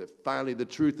courtroom, that finally the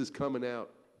truth is coming out.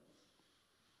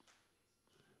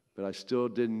 But I still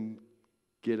didn't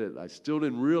get it. I still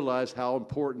didn't realize how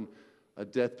important a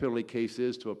death penalty case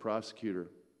is to a prosecutor.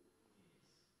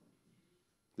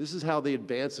 This is how they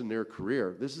advance in their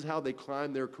career. This is how they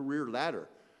climb their career ladder,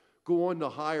 go on to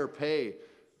higher pay.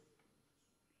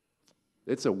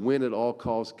 It's a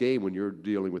win-at-all-cost game when you're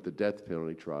dealing with the death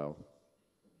penalty trial.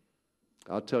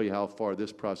 I'll tell you how far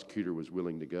this prosecutor was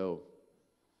willing to go.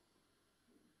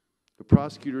 The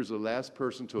prosecutor is the last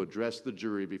person to address the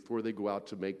jury before they go out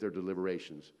to make their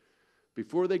deliberations,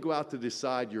 before they go out to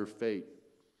decide your fate.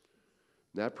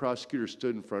 And that prosecutor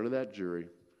stood in front of that jury,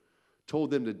 told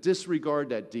them to disregard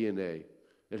that DNA.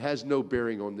 It has no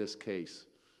bearing on this case.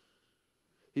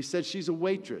 He said, she's a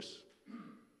waitress.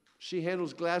 She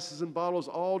handles glasses and bottles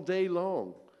all day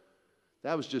long.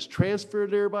 That was just transferred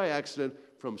there by accident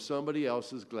from somebody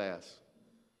else's glass.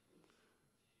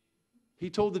 He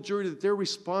told the jury that they're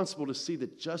responsible to see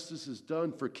that justice is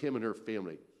done for Kim and her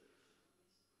family.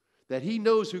 That he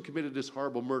knows who committed this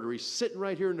horrible murder. He's sitting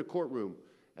right here in the courtroom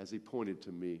as he pointed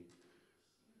to me.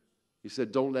 He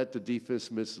said, don't let the defense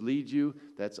mislead you.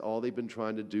 That's all they've been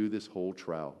trying to do this whole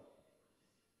trial.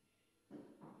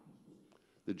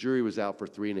 The jury was out for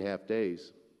 3.5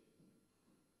 days.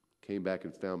 Came back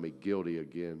and found me guilty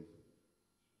again.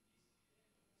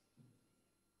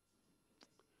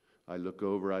 I look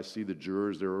over, I see the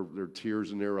jurors, there are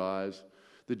tears in their eyes.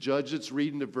 The judge that's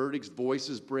reading the verdict's voice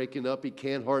is breaking up. He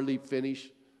can't hardly finish.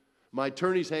 My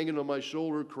attorney's hanging on my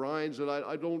shoulder crying, and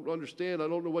I don't understand. I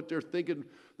don't know what they're thinking.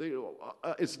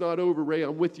 It's not over, Ray.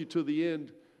 I'm with you to the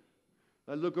end.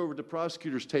 I look over at the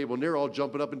prosecutor's table, and they're all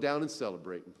jumping up and down and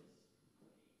celebrating.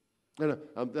 And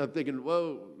I'm thinking,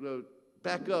 whoa, no,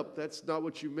 back up. That's not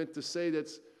what you meant to say.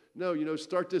 No,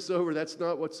 start this over. That's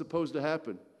not what's supposed to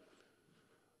happen.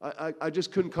 I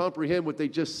just couldn't comprehend what they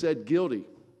just said, guilty.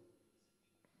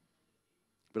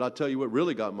 But I'll tell you what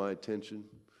really got my attention,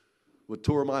 what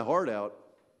tore my heart out,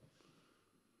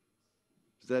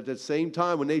 is that at that same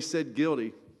time when they said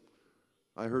guilty,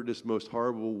 I heard this most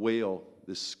horrible wail,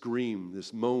 this scream,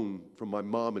 this moan from my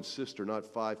mom and sister not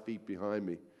 5 feet behind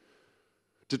me.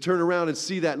 To turn around and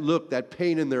see that look, that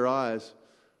pain in their eyes.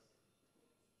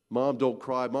 Mom, don't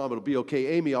cry. Mom, it'll be okay.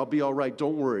 Amy, I'll be all right.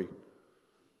 Don't worry.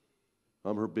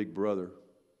 I'm her big brother.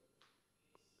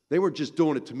 They weren't just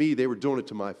doing it to me, they were doing it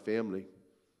to my family.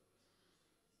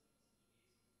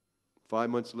 5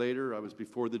 months later, I was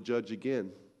before the judge again.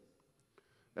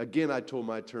 Again, I told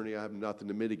my attorney I have nothing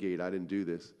to mitigate. I didn't do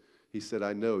this. He said,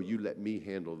 I know, you let me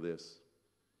handle this.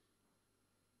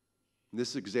 And this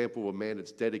is an example of a man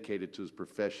that's dedicated to his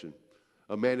profession,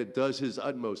 a man that does his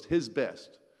utmost, his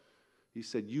best. He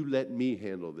said, you let me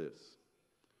handle this.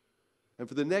 And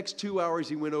for the next 2 hours,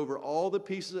 he went over all the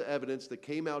pieces of evidence that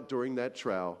came out during that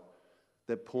trial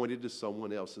that pointed to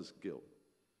someone else's guilt.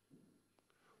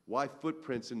 Why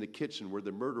footprints in the kitchen where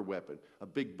the murder weapon, a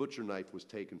big butcher knife, was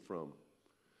taken from?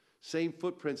 Same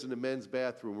footprints in the men's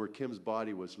bathroom where Kim's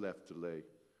body was left to lay.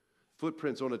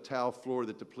 Footprints on a tile floor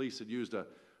that the police had used a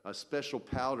special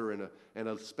powder and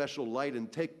a special light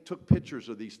and took pictures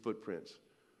of these footprints.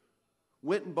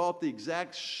 Went and bought the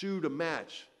exact shoe to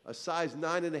match, a size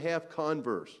 9.5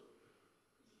 Converse.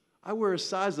 I wear a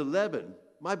size 11.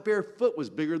 My bare foot was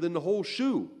bigger than the whole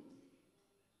shoe.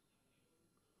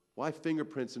 Why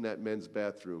fingerprints in that men's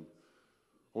bathroom?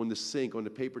 On the sink, on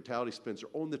the paper towel dispenser,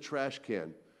 on the trash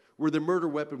can, where the murder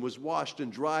weapon was washed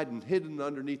and dried and hidden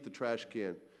underneath the trash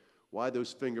can. Why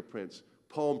those fingerprints,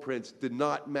 palm prints, did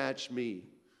not match me?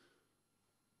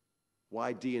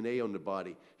 Why DNA on the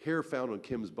body, hair found on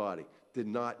Kim's body, did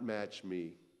not match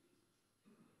me?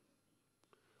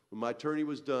 When my attorney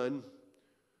was done,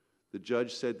 the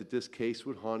judge said that this case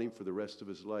would haunt him for the rest of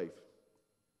his life.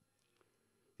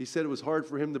 He said it was hard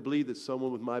for him to believe that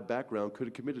someone with my background could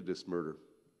have committed this murder.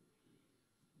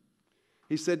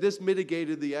 He said this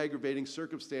mitigated the aggravating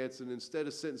circumstance, and instead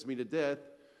of sentencing me to death,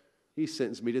 he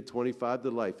sentenced me to 25 to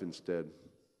life instead.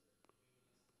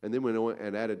 And then went on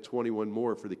and added 21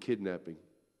 more for the kidnapping.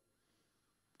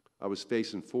 I was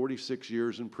facing 46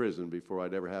 years in prison before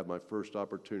I'd ever have my first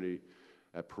opportunity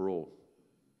at parole.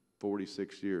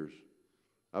 46 years.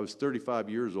 I was 35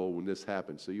 years old when this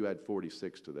happened, so you add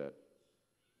 46 to that.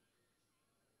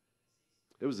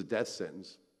 It was a death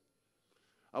sentence.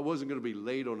 I wasn't going to be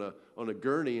laid on a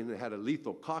gurney and had a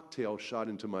lethal cocktail shot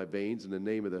into my veins in the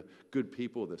name of the good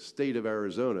people of the state of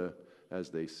Arizona,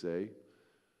 as they say.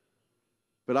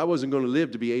 But I wasn't going to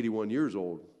live to be 81 years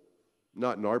old,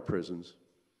 not in our prisons.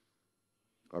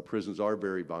 Our prisons are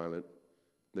very violent.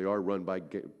 They are run by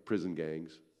prison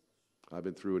gangs. I've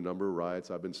been through a number of riots.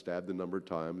 I've been stabbed a number of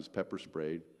times, pepper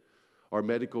sprayed. Our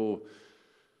medical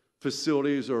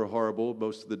Facilities are horrible.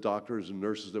 Most of the doctors and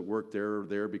nurses that work there are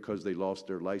there because they lost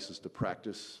their license to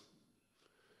practice.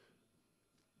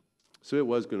 So I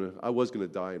was gonna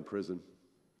die in prison.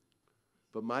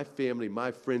 But my family,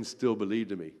 my friends still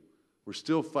believed in me. Were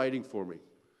still fighting for me,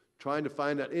 trying to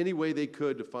find out any way they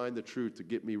could to find the truth to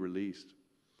get me released.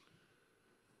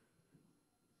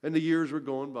 And the years were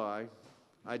going by.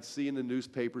 I'd see in the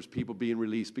newspapers people being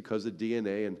released because of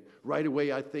DNA, and right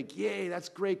away I'd think, yay, that's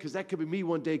great, because that could be me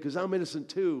one day, because I'm innocent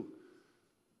too.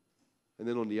 And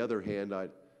then on the other hand,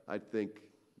 I'd think,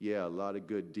 yeah, a lot of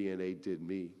good DNA did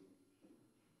me.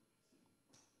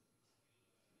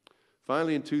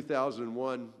 Finally, in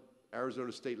 2001,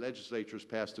 Arizona state legislatures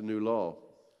passed a new law.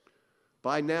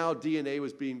 By now, DNA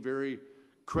was being very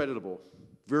creditable,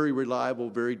 very reliable,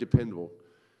 very dependable.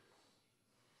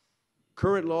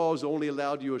 Current laws only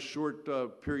allowed you a short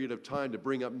period of time to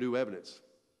bring up new evidence.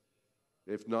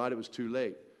 If not, it was too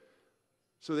late.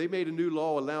 So they made a new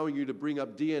law allowing you to bring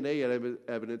up DNA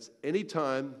evidence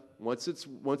anytime, once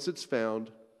it's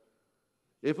found,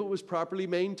 if it was properly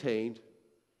maintained,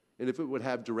 and if it would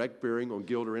have direct bearing on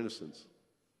guilt or innocence.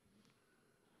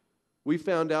 We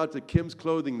found out that Kim's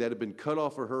clothing that had been cut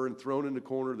off of her and thrown in the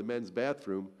corner of the men's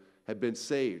bathroom had been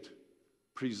saved,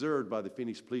 preserved by the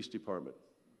Phoenix Police Department.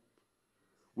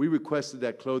 We requested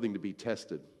that clothing to be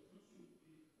tested.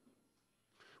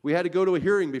 We had to go to a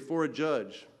hearing before a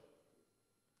judge.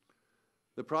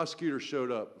 The prosecutor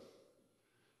showed up,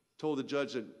 told the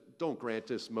judge that don't grant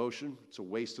this motion. It's a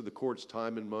waste of the court's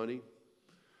time and money.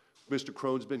 Mr.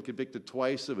 Krone's been convicted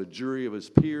twice of a jury of his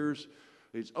peers.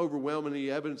 It's overwhelming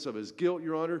evidence of his guilt,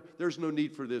 Your Honor. There's no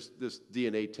need for this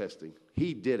DNA testing.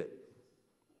 He did it.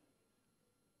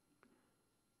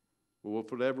 Well,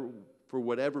 for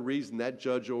whatever reason, that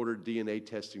judge ordered DNA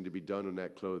testing to be done on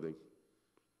that clothing.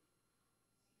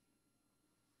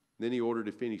 Then he ordered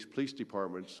the Phoenix Police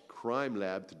Department's crime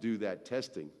lab to do that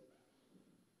testing.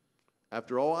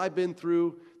 After all I've been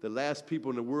through, the last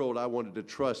people in the world I wanted to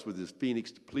trust was this Phoenix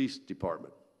Police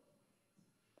Department.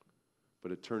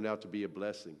 But it turned out to be a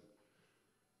blessing.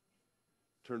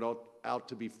 Turned out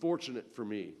to be fortunate for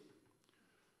me.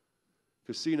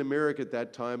 Because see, in America at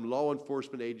that time, law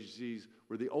enforcement agencies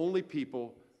were the only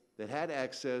people that had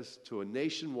access to a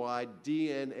nationwide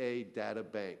DNA data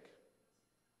bank.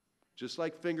 Just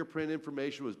like fingerprint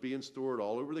information was being stored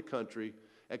all over the country,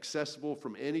 accessible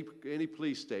from any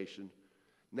police station,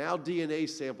 now DNA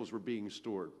samples were being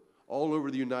stored all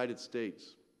over the United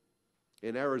States.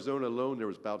 In Arizona alone, there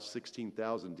was about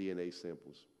 16,000 DNA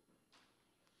samples.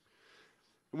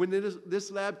 And when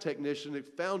this lab technician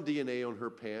found DNA on her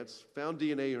pants, found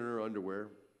DNA on her underwear,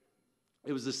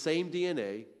 it was the same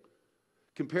DNA.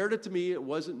 Compared it to me, it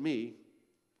wasn't me.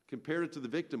 Compared it to the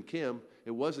victim, Kim,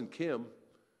 it wasn't Kim.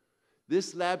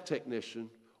 This lab technician,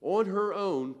 on her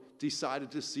own,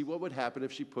 decided to see what would happen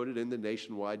if she put it in the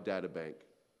nationwide data bank.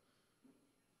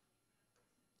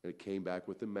 And it came back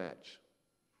with a match.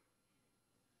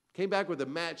 Came back with a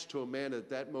match to a man at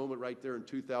that moment right there in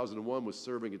 2001 was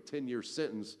serving a 10-year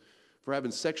sentence for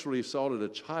having sexually assaulted a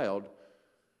child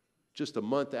just a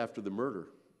month after the murder.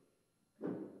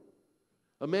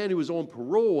 A man who was on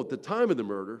parole at the time of the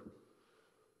murder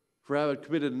for having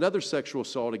committed another sexual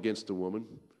assault against a woman,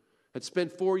 had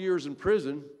spent 4 years in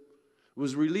prison,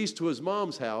 was released to his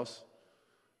mom's house,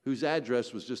 whose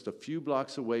address was just a few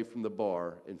blocks away from the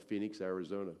bar in Phoenix,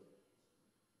 Arizona.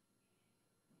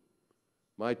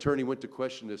 My attorney went to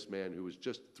question this man who was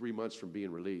just 3 months from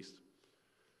being released.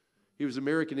 He was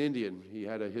American Indian. He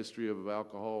had a history of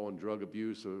alcohol and drug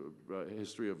abuse, a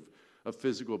history of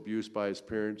physical abuse by his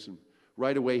parents, and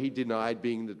right away he denied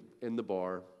being in the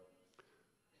bar.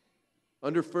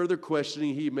 Under further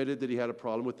questioning, he admitted that he had a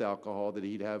problem with alcohol, that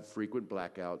he'd have frequent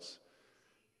blackouts.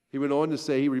 He went on to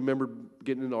say he remembered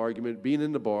getting in an argument, being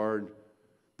in the bar, and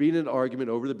being in an argument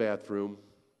over the bathroom.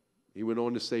 He went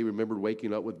on to say he remembered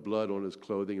waking up with blood on his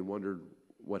clothing and wondered,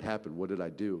 what happened? What did I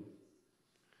do?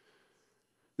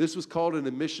 This was called an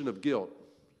admission of guilt.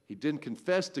 He didn't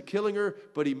confess to killing her,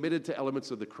 but he admitted to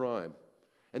elements of the crime.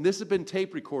 And this had been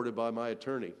tape recorded by my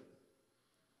attorney.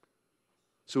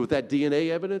 So with that DNA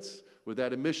evidence, with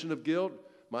that admission of guilt,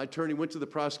 my attorney went to the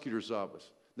prosecutor's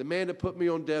office. The man that put me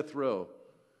on death row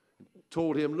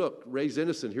told him, look, Ray's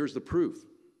innocent, here's the proof.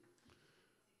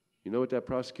 You know what that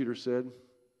prosecutor said?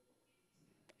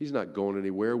 He's not going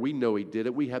anywhere. We know he did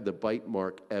it. We have the bite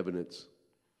mark evidence.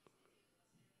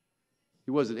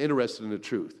 He wasn't interested in the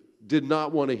truth. Did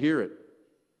not want to hear it.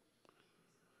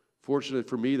 Fortunately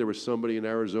for me, there was somebody in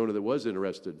Arizona that was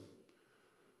interested.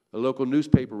 A local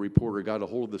newspaper reporter got a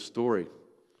hold of the story,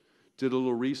 did a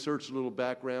little research, a little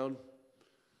background,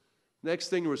 Next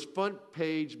thing, there was front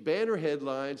page banner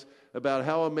headlines about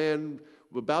how a man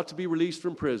about to be released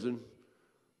from prison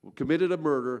committed a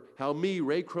murder, how me,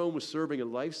 Ray Krone, was serving a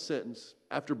life sentence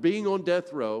after being on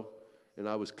death row, and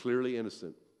I was clearly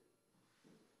innocent.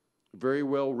 Very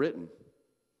well written.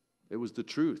 It was the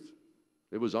truth.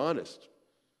 It was honest.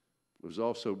 It was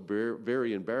also very,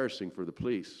 very embarrassing for the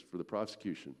police, for the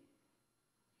prosecution.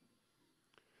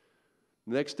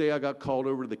 The next day, I got called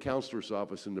over to the counselor's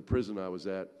office in the prison I was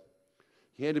at.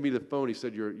 He handed me the phone. He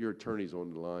said, your attorney's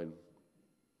on the line.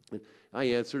 And I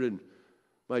answered, and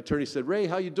my attorney said, Ray,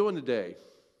 how you doing today?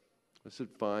 I said,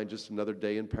 fine, just another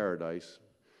day in paradise.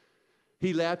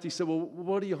 He laughed. He said, well,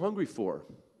 what are you hungry for?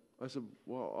 I said,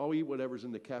 well, I'll eat whatever's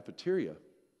in the cafeteria.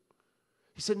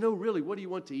 He said, no, really, what do you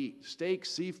want to eat? Steak,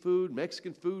 seafood,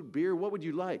 Mexican food, beer, what would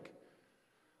you like?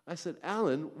 I said,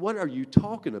 Alan, what are you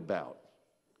talking about?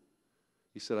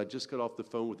 He said, I just got off the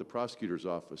phone with the prosecutor's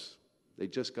office. They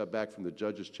just got back from the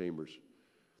judge's chambers.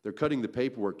 They're cutting the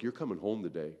paperwork. You're coming home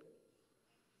today.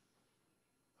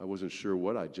 I wasn't sure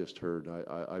what I just heard.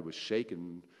 I was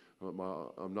shaking.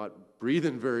 I'm not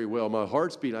breathing very well. My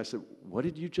heart's beating. I said, what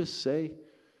did you just say?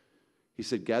 He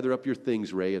said, gather up your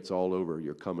things, Ray. It's all over.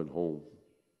 You're coming home.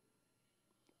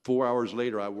 4 hours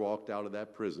later, I walked out of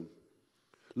that prison,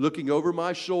 looking over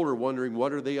my shoulder, wondering,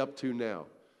 what are they up to now?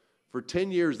 For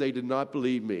 10 years, they did not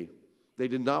believe me. They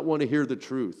did not want to hear the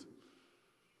truth.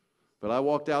 But I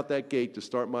walked out that gate to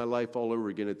start my life all over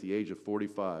again at the age of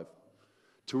 45,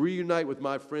 to reunite with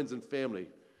my friends and family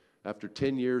after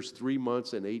 10 years, 3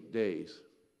 months, and 8 days.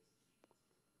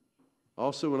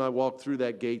 Also, when I walked through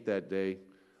that gate that day,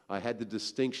 I had the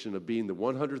distinction of being the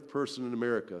 100th person in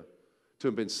America to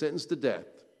have been sentenced to death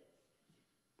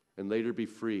and later be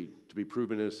freed, to be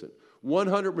proven innocent.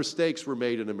 100 mistakes were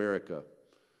made in America.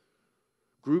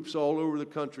 Groups all over the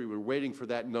country were waiting for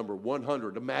that number,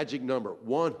 100, a magic number,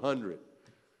 100.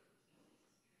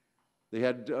 They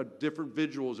had different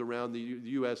vigils around the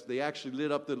U.S. They actually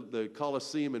lit up the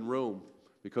Colosseum in Rome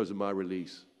because of my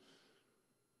release.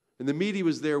 And the media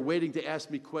was there waiting to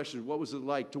ask me questions. What was it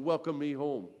like to welcome me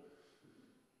home?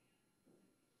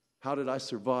 How did I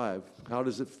survive? How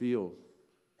does it feel?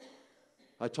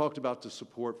 I talked about the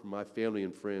support from my family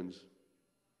and friends.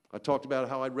 I talked about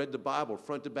how I read the Bible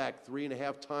front to back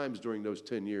 3.5 times during those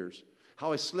 10 years,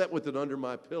 how I slept with it under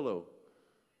my pillow.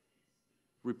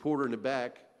 Reporter in the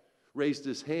back raised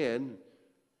his hand.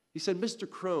 He said, Mr.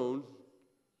 Krone,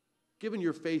 given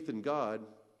your faith in God,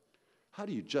 how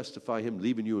do you justify him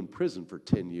leaving you in prison for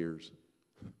 10 years?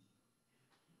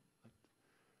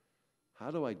 How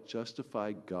do I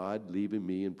justify God leaving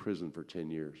me in prison for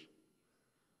 10 years?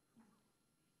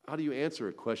 How do you answer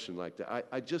a question like that?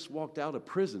 I just walked out of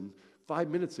prison 5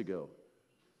 minutes ago.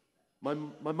 My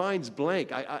mind's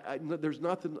blank. There's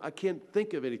nothing, I can't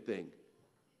think of anything.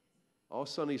 All of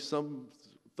a sudden, some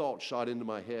thought shot into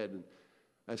my head, and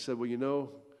I said, well, you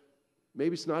know,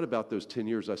 maybe it's not about those 10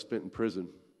 years I spent in prison.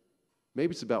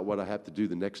 Maybe it's about what I have to do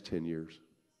the next 10 years.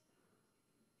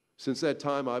 Since that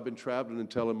time, I've been traveling and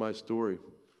telling my story.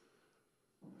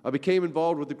 I became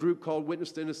involved with a group called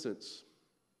Witness to Innocence,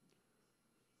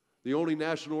 the only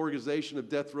national organization of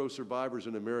death row survivors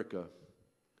in America.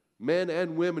 Men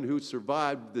and women who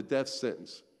survived the death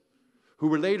sentence, who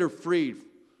were later freed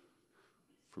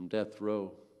from death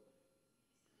row.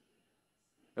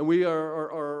 And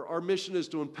our mission is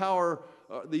to empower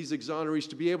these exonerees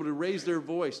to be able to raise their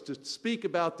voice, to speak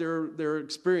about their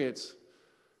experience,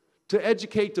 to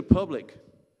educate the public,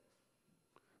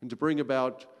 and to bring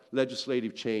about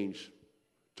legislative change,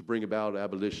 to bring about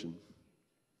abolition.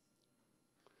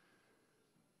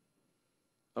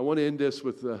 I want to end this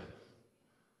with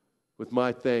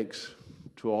my thanks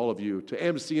to all of you, to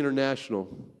Amnesty International,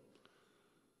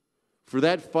 for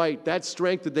that fight, that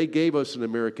strength that they gave us in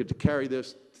America to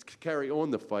carry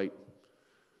on the fight,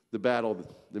 the battle,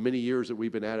 the many years that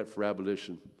we've been at it for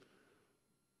abolition.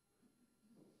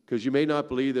 Because you may not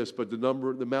believe this, but the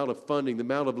amount of funding, the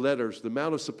amount of letters, the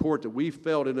amount of support that we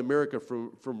felt in America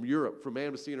from Europe, from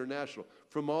Amnesty International,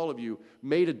 from all of you,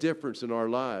 made a difference in our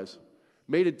lives,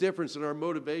 made a difference in our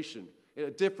motivation, and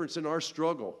a difference in our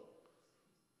struggle.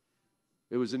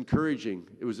 It was encouraging.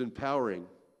 It was empowering.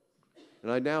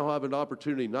 And I now have an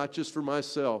opportunity, not just for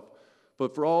myself,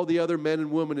 but for all the other men and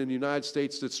women in the United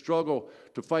States that struggle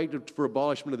to fight for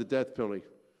abolishment of the death penalty,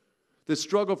 that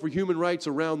struggle for human rights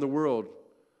around the world.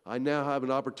 I now have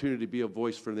an opportunity to be a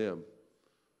voice for them.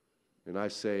 And I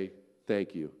say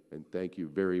thank you, and thank you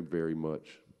very, very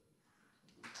much.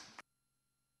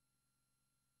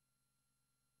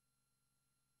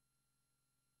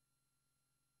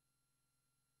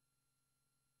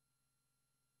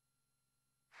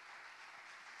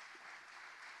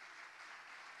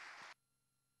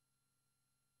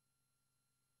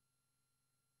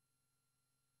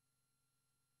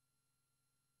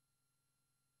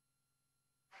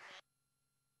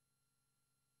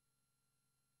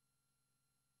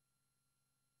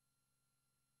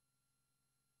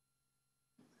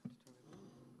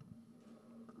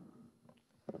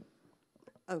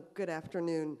 Oh, good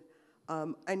afternoon.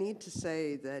 I need to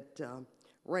say that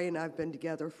Ray and I have been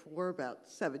together for about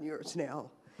 7 years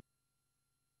now.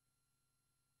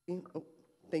 Oh,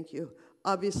 thank you.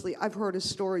 Obviously, I've heard his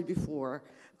story before,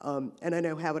 and I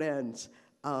know how it ends,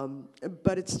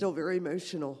 but it's still very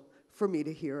emotional for me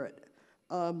to hear it.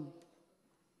 I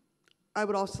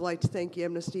would also like to thank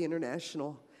Amnesty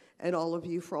International and all of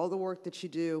you for all the work that you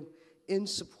do in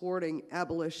supporting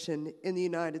abolition in the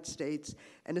United States,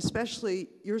 and especially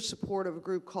your support of a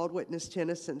group called Witness to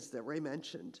Innocence that Ray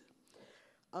mentioned.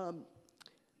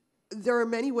 There are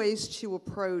many ways to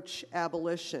approach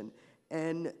abolition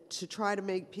and to try to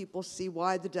make people see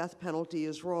why the death penalty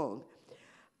is wrong.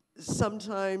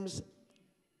 Sometimes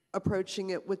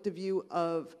approaching it with the view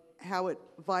of how it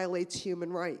violates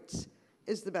human rights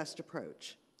is the best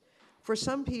approach. For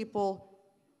some people,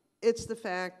 it's the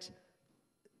fact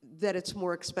that it's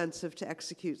more expensive to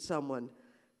execute someone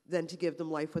than to give them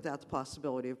life without the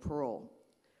possibility of parole.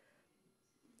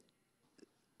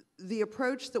 The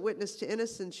approach that Witness to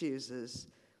Innocence uses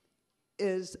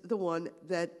is the one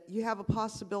that you have a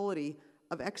possibility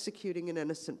of executing an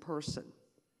innocent person.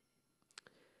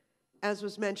 As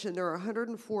was mentioned, there are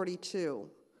 142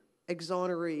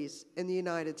 exonerees in the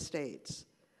United States,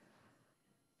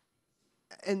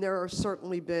 and there have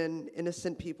certainly been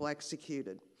innocent people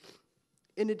executed.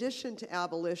 In addition to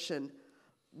abolition,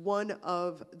 one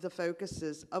of the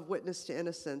focuses of Witness to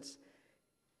Innocence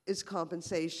is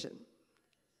compensation.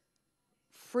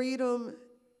 Freedom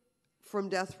from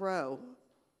death row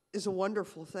is a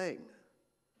wonderful thing,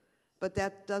 but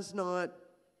that does not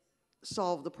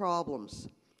solve the problems.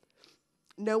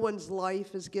 No one's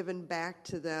life is given back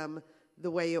to them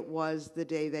the way it was the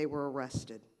day they were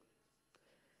arrested.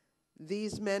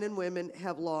 These men and women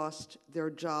have lost their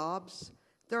jobs,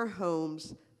 their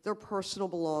homes, their personal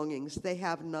belongings. They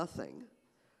have nothing.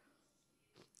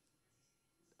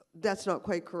 That's not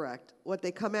quite correct. What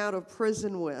they come out of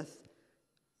prison with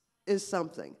is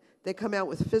something. They come out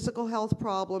with physical health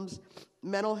problems,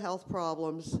 mental health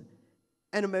problems,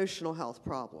 and emotional health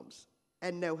problems,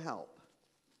 and no help.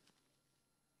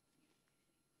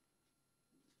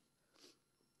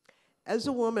 As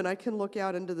a woman, I can look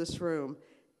out into this room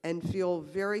and feel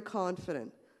very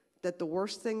confident that the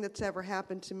worst thing that's ever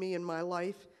happened to me in my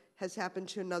life has happened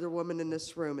to another woman in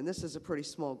this room, and this is a pretty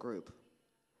small group.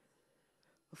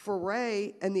 For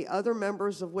Ray and the other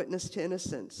members of Witness to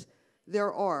Innocence,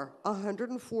 there are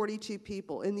 142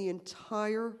 people in the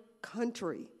entire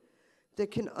country that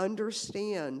can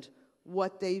understand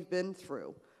what they've been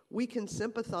through. We can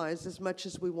sympathize as much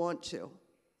as we want to,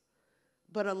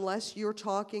 but unless you're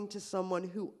talking to someone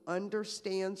who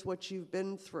understands what you've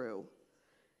been through,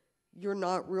 you're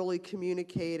not really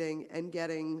communicating and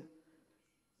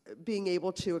being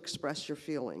able to express your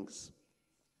feelings.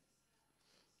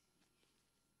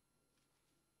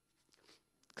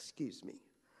 Excuse me.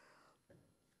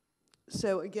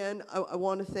 So again, I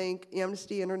want to thank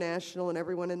Amnesty International and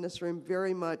everyone in this room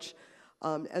very much.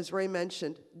 As Ray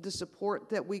mentioned, the support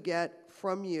that we get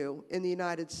from you in the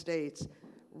United States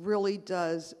really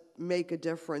does make a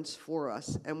difference for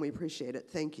us, and we appreciate it.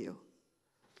 Thank you.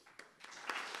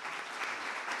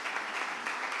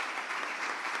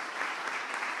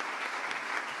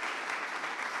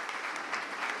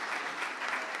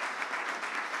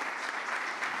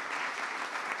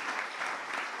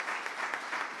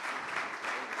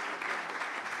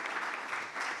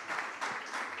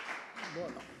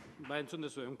 Ba, entzun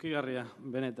duzu, unkigarria,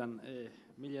 benetan.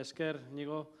 Mila esker,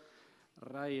 Iñigo,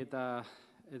 Ray eta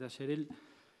Cheryl.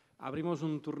 Abrimos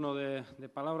un turno de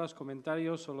palabras,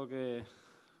 comentarios o lo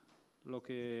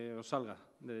que os salga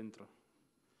de dentro.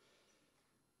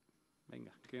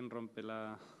 Venga, ¿quién rompe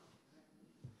la...?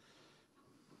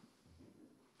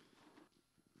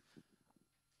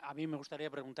 A mí me gustaría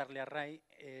preguntarle a Ray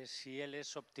si él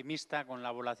es optimista con la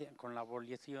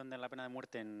abolición de la pena de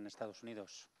muerte en Estados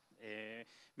Unidos.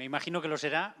 Me imagino que lo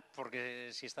será, porque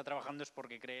si está trabajando es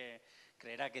porque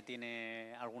creerá que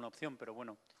tiene alguna opción, pero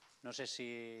bueno, no sé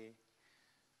si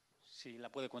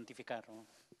la puede cuantificar, ¿no?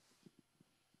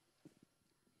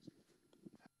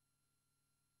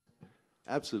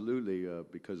 Absolutely,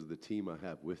 because of the team I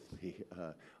have with me.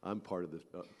 I'm part of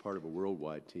a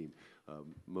worldwide team.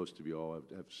 Most of you all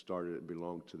have started and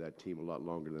belonged to that team a lot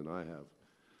longer than I have.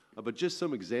 But just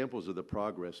some examples of the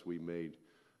progress we made.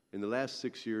 In the last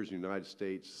 6 years in the United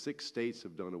States, 6 states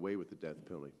have done away with the death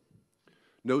penalty.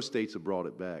 No states have brought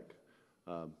it back.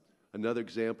 Another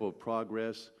example of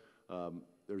progress,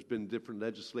 there's been different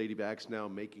legislative acts now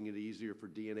making it easier for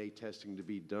DNA testing to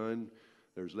be done.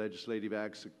 There's legislative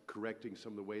acts correcting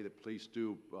some of the way that police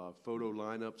do photo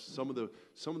lineups. Some of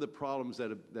the problems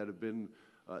that have been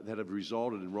that have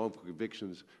resulted in wrongful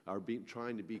convictions are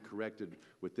trying to be corrected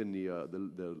within the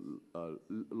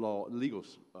legal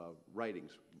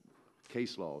writings,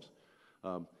 case laws.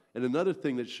 And another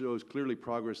thing that shows clearly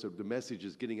progress of the message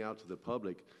is getting out to the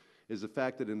public is the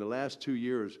fact that in the last 2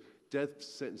 years, death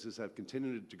sentences have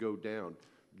continued to go down.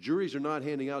 Juries are not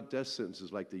handing out death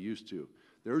sentences like they used to.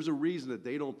 There's a reason that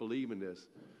they don't believe in this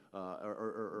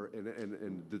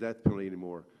and the death penalty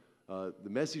anymore. The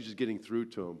message is getting through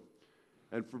to them.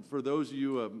 And for those of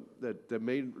you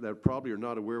that probably are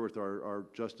not aware with our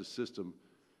justice system,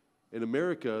 in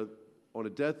America, on a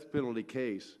death penalty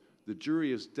case, the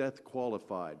jury is death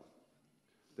qualified.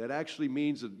 That actually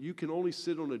means that you can only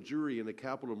sit on a jury in a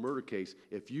capital murder case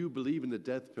if you believe in the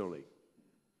death penalty.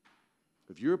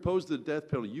 If you're opposed to the death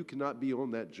penalty, you cannot be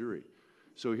on that jury.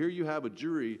 So here you have a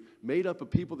jury made up of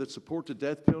people that support the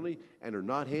death penalty and are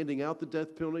not handing out the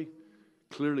death penalty.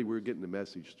 Clearly, we're getting the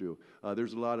message through.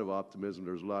 There's a lot of optimism.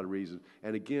 There's a lot of reasons.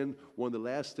 And again, one of the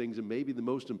last things, and maybe the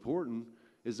most important,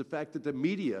 is the fact that the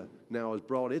media now has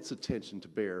brought its attention to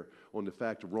bear on the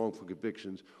fact of wrongful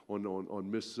convictions,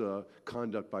 on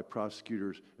misconduct by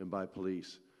prosecutors and by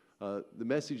police. The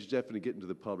message is definitely getting to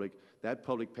the public. That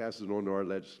public passes it on to our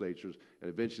legislatures, and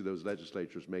eventually those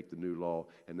legislatures make the new law,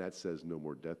 and that says no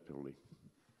more death penalty.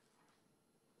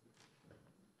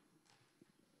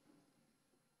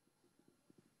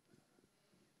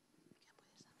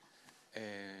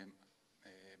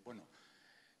 Bueno,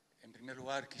 en primer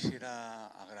lugar quisiera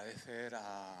agradecer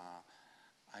a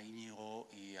Iñigo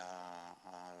y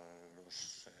a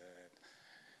los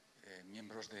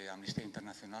miembros de Amnistía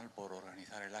Internacional por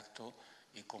organizar el acto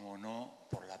y, como no,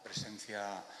 por la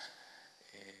presencia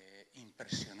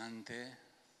impresionante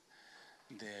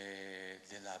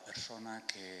de la persona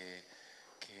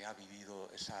que ha vivido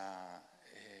esa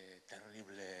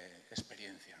terrible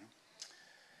experiencia, ¿no?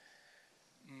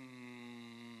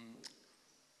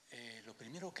 Lo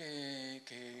primero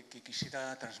que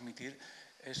quisiera transmitir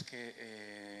es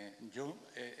que yo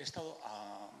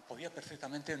podía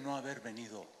perfectamente no haber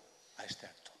venido a este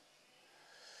acto.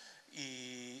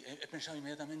 Y he pensado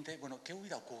inmediatamente, bueno, ¿qué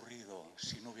hubiera ocurrido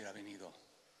si no hubiera venido?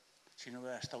 Si no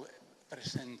hubiera estado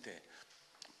presente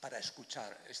para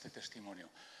escuchar este testimonio.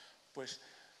 Pues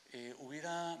me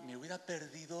hubiera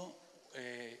perdido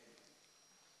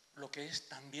lo que es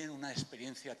también una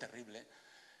experiencia terrible,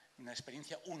 una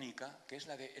experiencia única, que es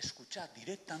la de escuchar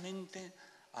directamente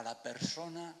a la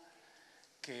persona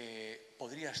que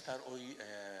podría estar hoy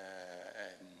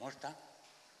muerta,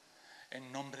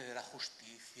 en nombre de la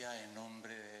justicia, en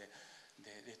nombre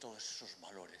de todos esos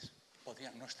valores.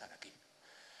 Podría no estar aquí.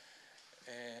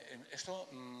 Esto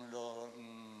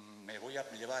me voy a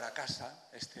llevar a casa,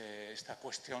 esta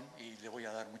cuestión, y le voy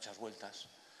a dar muchas vueltas.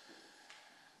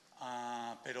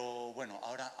 Pero bueno,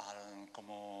 ahora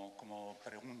como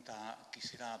pregunta,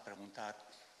 quisiera preguntar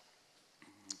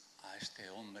a este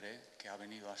hombre que ha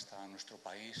venido hasta nuestro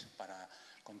país para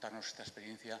contarnos esta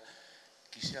experiencia,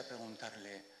 quisiera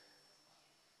preguntarle,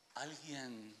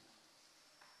 ¿alguien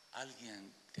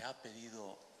te ha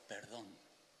pedido perdón?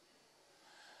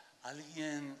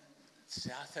 ¿Alguien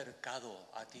se ha acercado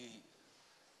a ti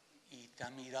y te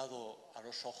ha mirado a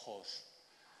los ojos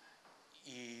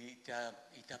y te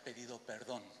ha pedido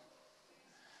perdón?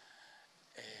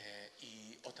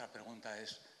 Y otra pregunta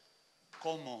es,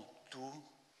 ¿cómo tú,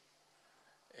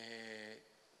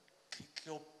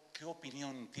 qué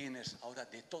opinión tienes ahora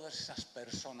de todas esas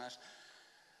personas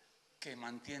que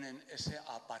mantienen ese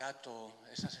aparato,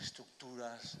 esas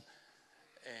estructuras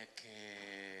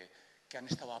que han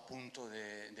estado a punto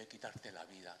de quitarte la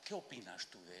vida? ¿Qué opinas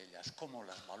tú de ellas? ¿Cómo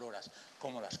las valoras?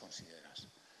 ¿Cómo las consideras?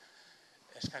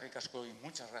 Eskerrik asko y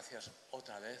muchas gracias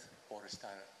otra vez por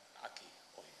estar aquí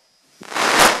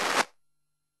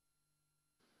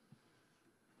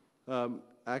hoy.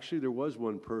 Actually, there was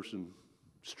one person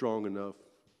strong enough,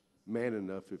 man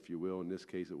enough, if you will, in this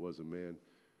case it was a man,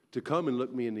 to come and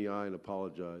look me in the eye and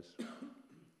apologize.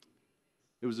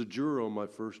 It was a juror on my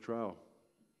first trial.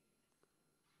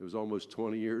 It was almost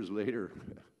 20 years later.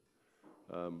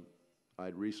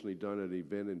 I'd recently done an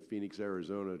event in Phoenix,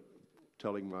 Arizona,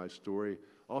 telling my story.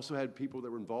 Also had people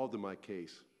that were involved in my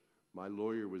case. My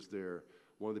lawyer was there,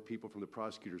 one of the people from the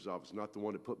prosecutor's office, not the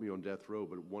one that put me on death row,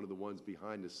 but one of the ones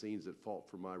behind the scenes that fought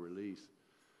for my release.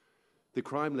 The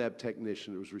crime lab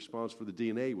technician that was responsible for the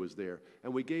DNA was there,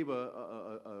 and we gave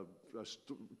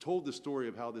told the story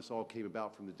of how this all came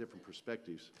about from the different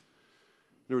perspectives.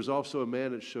 There was also a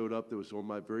man that showed up that was on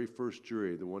my very first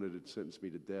jury, the one that had sentenced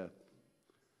me to death.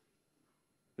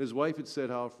 His wife had said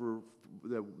how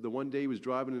the one day he was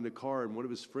driving in the car and one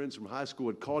of his friends from high school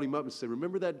had called him up and said,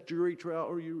 "Remember that jury trial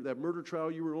or that murder trial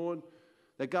you were on?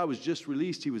 That guy was just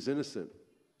released. He was innocent.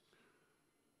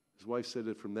 His wife said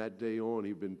that from that day on,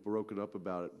 he'd been broken up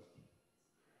about it.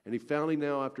 And he finally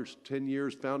now, after 10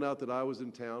 years, found out that I was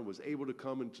in town, was able to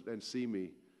come and see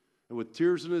me. And with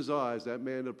tears in his eyes, that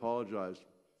man apologized.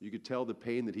 You could tell the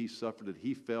pain that he suffered, that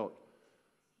he felt.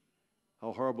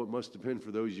 How horrible it must have been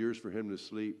for those years for him to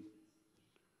sleep.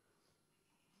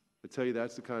 I tell you,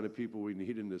 that's the kind of people we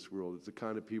need in this world. It's the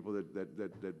kind of people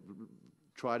that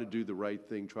try to do the right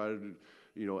thing, try to,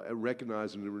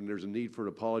 recognize when there's a need for an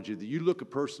apology, that you look a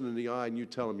person in the eye and you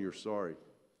tell them you're sorry.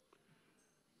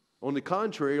 On the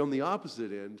contrary, on the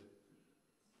opposite end,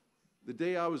 the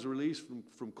day I was released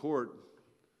from court,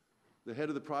 the head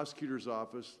of the prosecutor's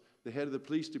office, the head of the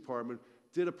police department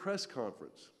did a press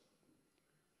conference,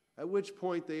 at which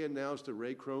point they announced that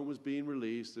Ray Krone was being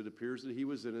released. It appears that he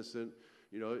was innocent.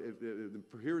 It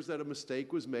appears that a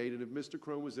mistake was made, and if Mr.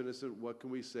 Krone was innocent, what can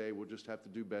we say? We'll just have to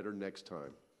do better next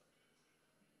time.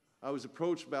 I was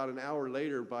approached about an hour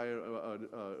later by a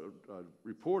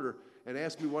reporter and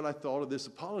asked me what I thought of this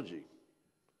apology.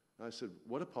 I said,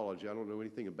 "What apology? I don't know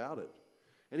anything about it."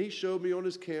 And he showed me on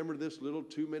his camera this little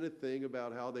 2-minute thing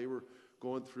about how they were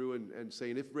going through and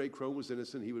saying if Ray Krone was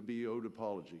innocent, he would be owed an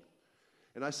apology.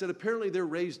 And I said, apparently they're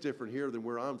raised different here than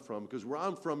where I'm from, because where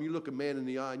I'm from, you look a man in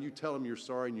the eye and you tell him you're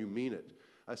sorry and you mean it.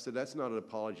 I said, that's not an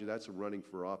apology, that's a running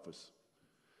for office.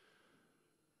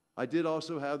 I did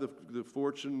also have the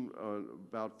fortune,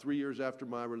 about 3 years after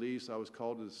my release, I was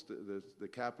called to the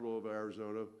capital of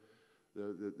Arizona,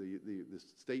 the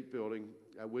state building,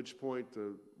 at which point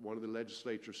one of the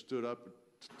legislators stood up,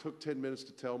 took 10 minutes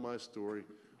to tell my story.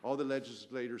 All the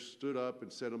legislators stood up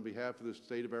and said, on behalf of the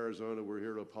state of Arizona, we're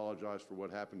here to apologize for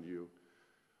what happened to you.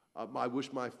 I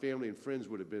wish my family and friends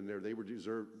would have been there. They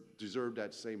deserved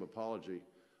that same apology.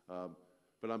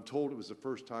 But I'm told it was the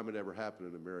first time it ever happened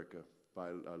in America by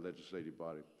a legislative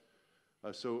body.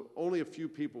 So only a few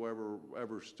people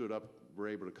ever stood up, were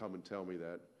able to come and tell me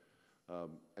that.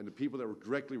 And the people that were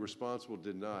directly responsible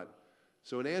did not.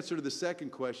 So in answer to the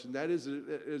second question, that is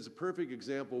a perfect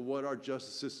example of what our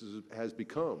justice system has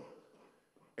become.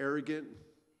 Arrogant,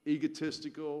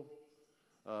 egotistical.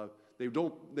 They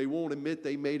won't admit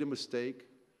they made a mistake.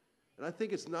 And I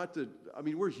think it's not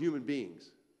we're human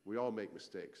beings. We all make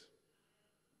mistakes.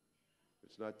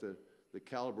 It's not the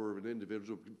caliber of an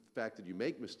individual, the fact that you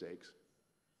make mistakes.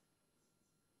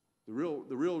 The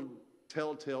real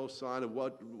telltale sign of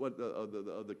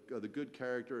the good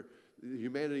character, the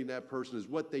humanity in that person is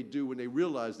what they do when they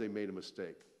realize they made a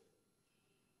mistake.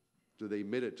 Do they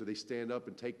admit it? Do they stand up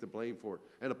and take the blame for it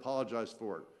and apologize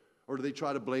for it? Or do they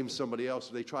try to blame somebody else?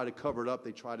 Do they try to cover it up?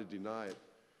 They try to deny it.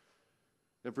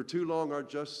 And for too long, our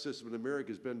justice system in America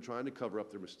has been trying to cover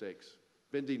up their mistakes,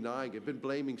 been denying it, been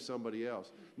blaming somebody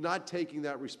else, not taking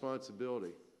that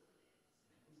responsibility.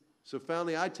 So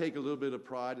finally, I take a little bit of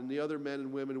pride, and the other men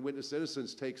and women and witness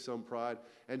innocence take some pride,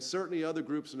 and certainly other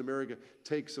groups in America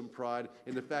take some pride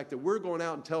in the fact that we're going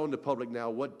out and telling the public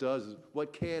now what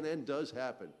can and does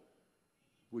happen.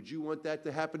 Would you want that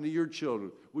to happen to your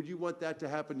children? Would you want that to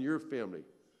happen to your family?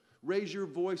 Raise your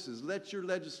voices. Let your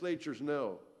legislatures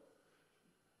know.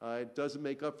 It doesn't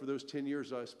make up for those 10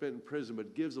 years I spent in prison, but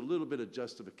it gives a little bit of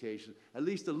justification, at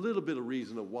least a little bit of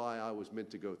reason of why I was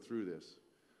meant to go through this.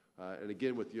 And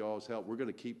again, with y'all's help, we're going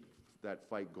to keep that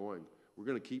fight going. We're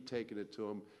going to keep taking it to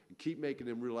them and keep making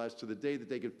them realize to the day that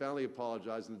they can finally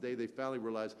apologize and the day they finally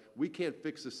realize we can't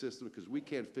fix the system because we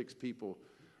can't fix people,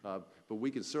 but we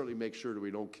can certainly make sure that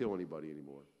we don't kill anybody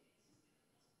anymore.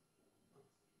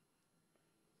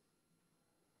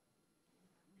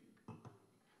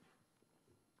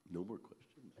 No more questions.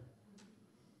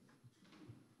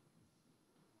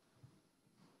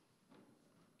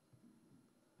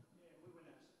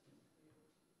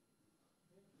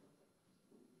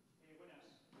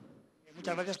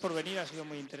 Muchas gracias por venir, ha sido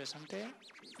muy interesante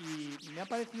y me ha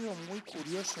parecido muy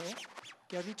curioso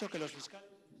que has dicho que los fiscales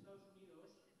en Estados Unidos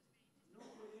no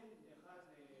pueden dejar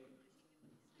de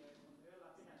conceder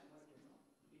la pena de muerte, ¿no?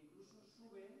 Que incluso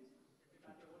suben de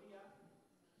categoría.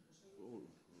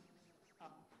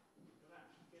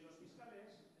 Que los fiscales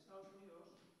en Estados Unidos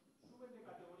suben de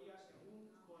categoría según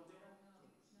condenan.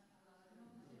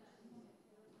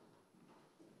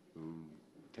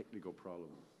 Technical problem.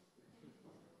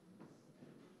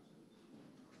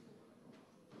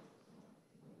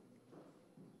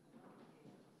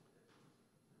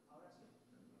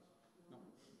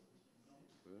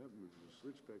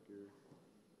 Switch back here.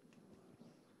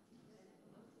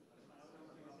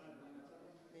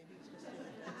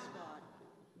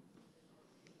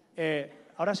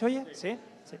 ¿Ahora se oye? ¿Sí?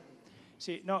 Sí.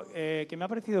 Sí, no, que me ha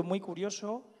parecido muy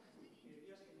curioso que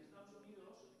decías que en Estados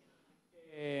Unidos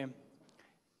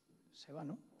se va,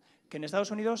 ¿no? Que en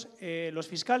Estados Unidos los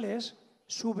fiscales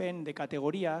suben de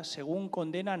categoría según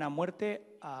condenan a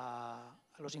muerte a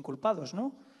los inculpados,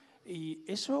 ¿no? Y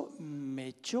eso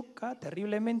me choca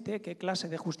terriblemente. ¿Qué clase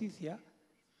de justicia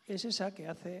es esa que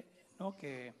hace, ¿no?,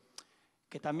 que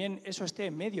también eso esté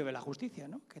en medio de la justicia,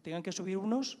 ¿no? Que tengan que subir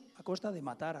unos a costa de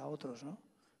matar a otros, ¿no?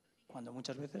 Cuando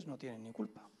muchas veces no tienen ni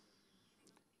culpa.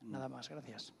 Nada más,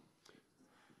 gracias.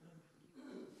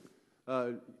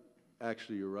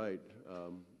 Actually, you're right.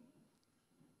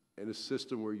 In a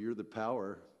system where you're the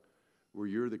power, where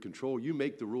you're the control, you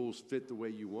make the rules fit the way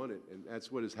you want it. And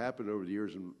that's what has happened over the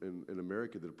years in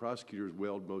America. The prosecutors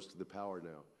wield most of the power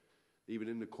now. Even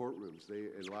in the courtrooms,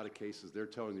 in a lot of cases, they're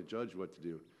telling the judge what to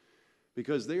do.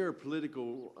 Because they are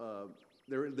political,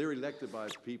 they're elected by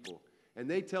the people. And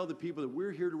they tell the people that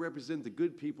we're here to represent the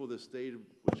good people of the state,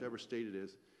 whichever state it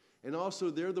is. And also,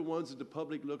 they're the ones that the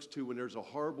public looks to when there's a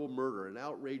horrible murder, an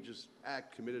outrageous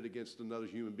act committed against another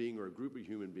human being or a group of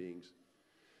human beings.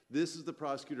 This is the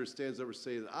prosecutor who stands up and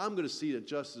says, I'm going to see that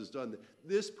justice is done.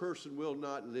 This person will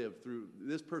not live through,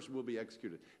 this person will be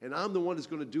executed. And I'm the one that's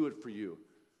going to do it for you,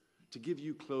 to give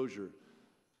you closure,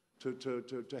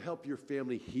 to help your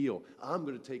family heal. I'm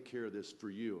going to take care of this for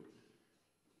you.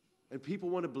 And people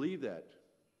want to believe that.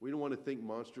 We don't want to think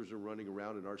monsters are running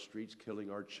around in our streets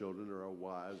killing our children or our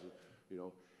wives, you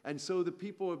know. And so the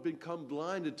people have become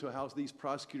blinded to how these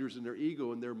prosecutors and their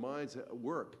ego and their minds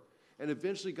work. And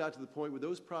eventually got to the point where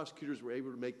those prosecutors were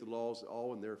able to make the laws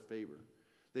all in their favor.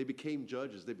 They became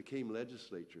judges. They became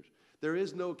legislatures. There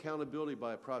is no accountability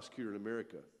by a prosecutor in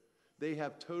America. They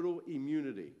have total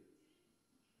immunity.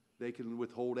 They can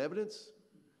withhold evidence.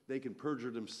 They can perjure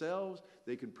themselves.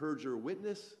 They can perjure a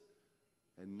witness.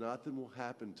 And nothing will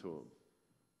happen to them.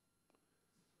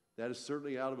 That is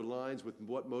certainly out of lines with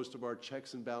what most of our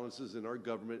checks and balances in our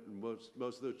government and most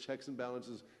of those checks and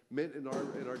balances meant in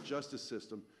our justice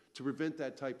system to prevent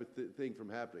that type of thing from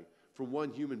happening, from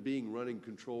one human being running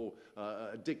control,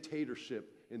 a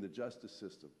dictatorship in the justice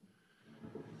system.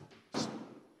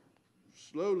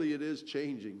 Slowly it is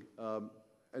changing,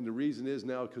 and the reason is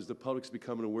now because the public's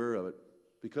becoming aware of it,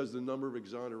 because the number of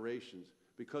exonerations,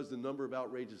 because the number of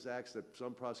outrageous acts that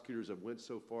some prosecutors have went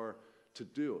so far to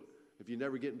do. If you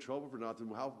never get in trouble for nothing,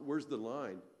 where's the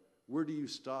line? Where do you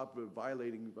stop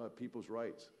violating people's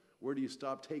rights? Where do you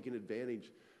stop taking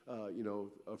advantage,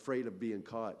 afraid of being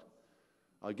caught?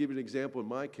 I'll give you an example in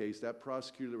my case. That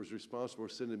prosecutor that was responsible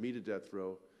for sending me to death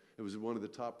row, it was one of the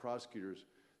top prosecutors.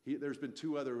 There's been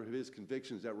 2 other of his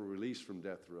convictions that were released from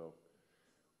death row.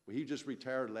 Well, he just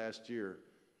retired last year.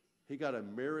 He got a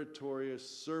meritorious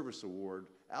service award,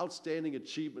 outstanding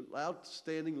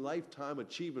lifetime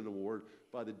achievement award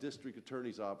by the district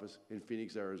attorney's office in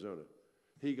Phoenix, Arizona.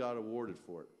 He got awarded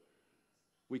for it.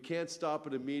 We can't stop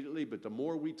it immediately, but the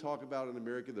more we talk about it in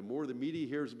America, the more the media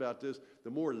hears about this,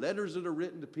 the more letters that are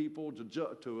written to people,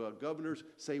 to governors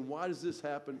saying, why does this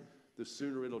happen, the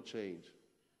sooner it'll change.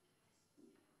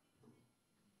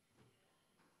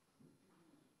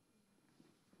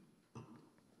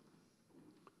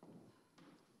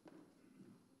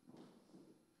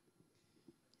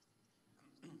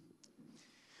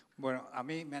 Bueno, a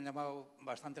mí me han llamado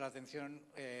bastante la atención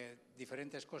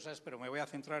diferentes cosas, pero me voy a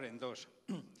centrar en 2.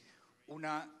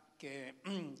 Una, que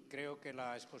creo que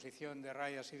la exposición de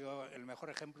Ray ha sido el mejor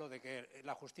ejemplo de que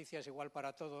la justicia es igual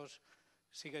para todos,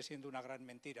 sigue siendo una gran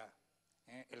mentira.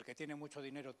 El que tiene mucho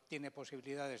dinero tiene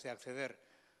posibilidades de acceder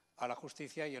a la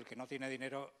justicia y el que no tiene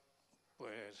dinero,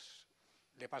 pues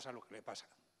le pasa lo que le pasa.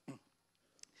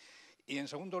 Y en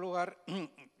segundo lugar,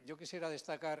 yo quisiera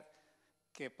destacar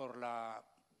que por la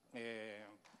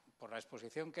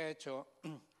exposición que ha hecho,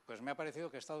 pues me ha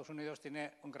parecido que Estados Unidos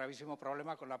tiene un gravísimo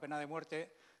problema con la pena de muerte,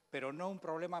 pero no un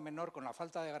problema menor con la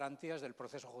falta de garantías del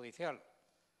proceso judicial.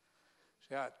 O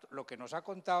sea, lo que nos ha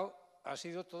contado ha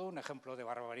sido todo un ejemplo de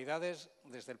barbaridades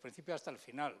desde el principio hasta el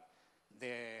final,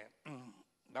 de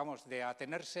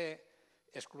atenerse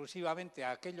exclusivamente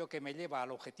a aquello que me lleva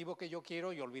al objetivo que yo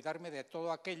quiero y olvidarme de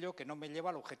todo aquello que no me lleva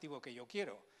al objetivo que yo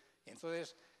quiero. Y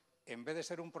entonces, en vez de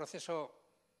ser un proceso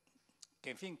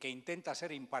que intenta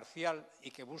ser imparcial y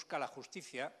que busca la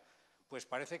justicia, pues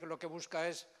parece que lo que busca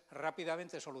es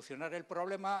rápidamente solucionar el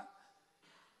problema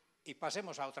y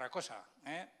pasemos a otra cosa,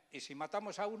 Y si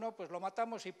matamos a uno, pues lo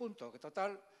matamos y punto, que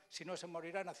total, si no se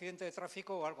morirá en accidente de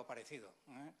tráfico o algo parecido.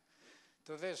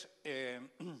 Entonces,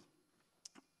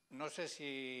 no sé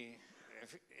si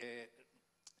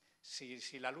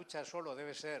la lucha solo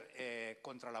debe ser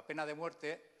contra la pena de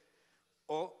muerte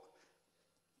o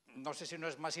no sé si no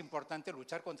es más importante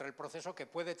luchar contra el proceso que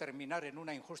puede terminar en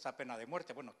una injusta pena de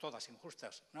muerte. Bueno, todas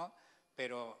injustas, ¿no?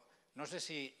 Pero no sé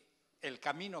si el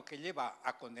camino que lleva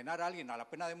a condenar a alguien a la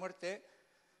pena de muerte,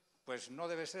 pues no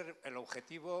debe ser el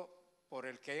objetivo por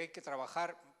el que hay que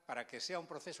trabajar para que sea un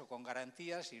proceso con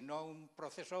garantías y no un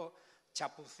proceso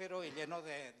chapucero y lleno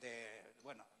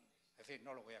bueno, en fin,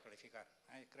 no lo voy a calificar,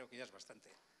 creo que ya es bastante.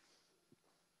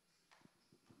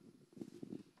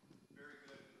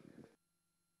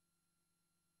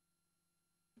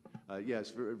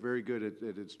 Yes, very good.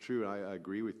 It's true. I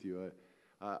agree with you.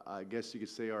 I guess you could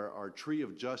say our tree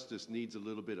of justice needs a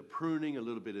little bit of pruning, a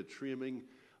little bit of trimming.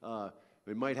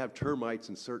 It might have termites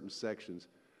in certain sections,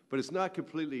 but it's not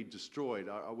completely destroyed.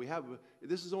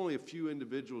 This is only a few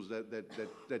individuals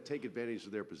that take advantage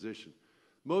of their position.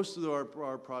 Most of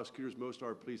our prosecutors, most of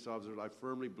our police officers, I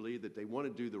firmly believe that they want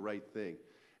to do the right thing.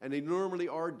 And they normally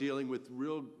are dealing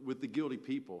with the guilty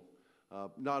people.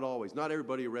 Not always. Not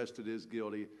everybody arrested is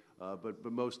guilty, but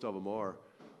most of them are.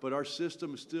 But our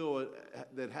system still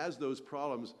that has those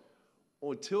problems,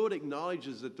 until it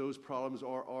acknowledges that those problems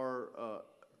are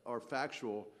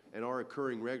factual and are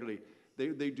occurring regularly,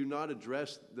 they do not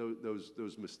address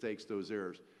those mistakes, those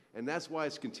errors. And that's why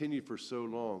it's continued for so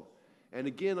long. And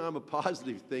again, I'm a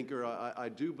positive thinker. I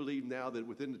do believe now that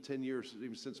within the 10 years,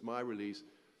 even since my release,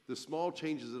 the small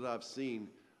changes that I've seen,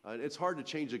 it's hard to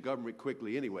change a government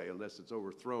quickly anyway, unless it's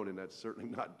overthrown, and that's certainly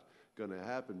not going to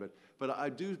happen. But I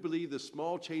do believe the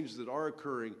small changes that are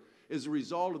occurring is a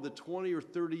result of the 20 or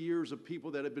 30 years of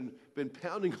people that have been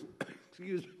pounding,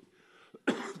 excuse me,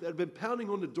 that have been pounding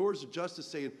on the doors of justice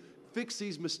saying, fix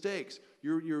these mistakes.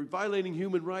 You're violating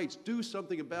human rights. Do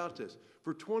something about this.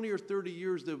 For 20 or 30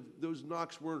 years, those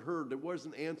knocks weren't heard. That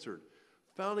wasn't answered.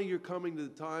 Finally, you're coming to the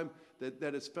time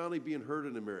that it's finally being heard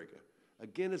in America.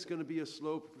 Again, it's going to be a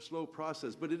slow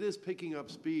process, but it is picking up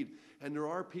speed. And there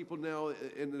are people now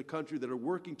in the country that are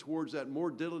working towards that more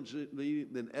diligently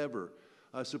than ever.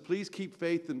 So please keep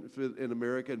faith in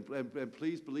America, and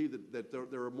please believe that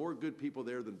there are more good people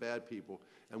there than bad people,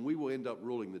 and we will end up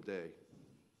ruling the day.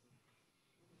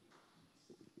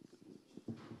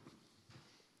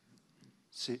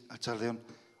 Sí, Arratsalde on.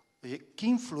 Oye, ¿qué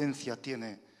influencia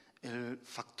tiene el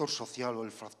factor social o el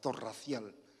factor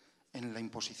racial en la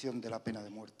imposición de la pena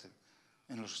de muerte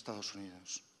en los Estados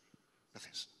Unidos?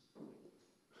 Gracias.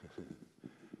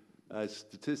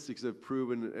 Statistics have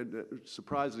proven, and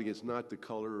surprisingly, it's not the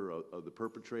color of the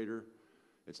perpetrator,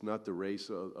 it's not the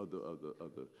race of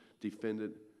the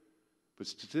defendant, but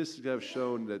statistics have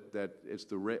shown that it's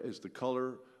the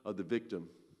color of the victim.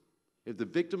 If the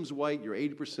victim's white, you're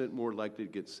 80% more likely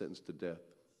to get sentenced to death.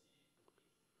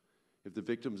 If the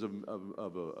victim's of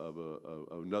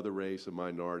another race, a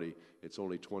minority, it's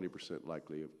only 20%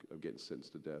 likely of getting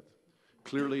sentenced to death.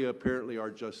 Clearly, apparently, our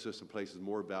justice system places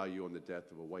more value on the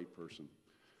death of a white person.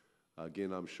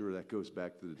 Again, I'm sure that goes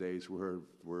back to the days where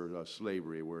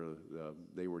slavery, where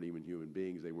they weren't even human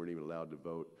beings, they weren't even allowed to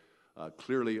vote.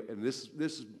 Clearly, and this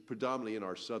is predominantly in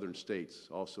our southern states.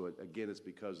 Also, again, it's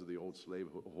because of the old slave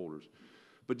holders.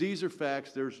 But these are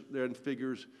facts. They're in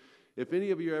figures. If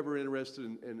any of you are ever interested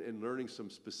in learning some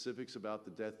specifics about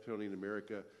the death penalty in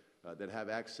America that have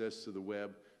access to the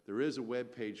web, there is a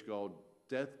web page called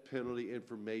Death Penalty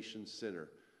Information Center,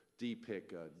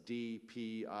 DPIC,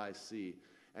 DPIC.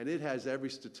 And it has every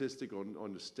statistic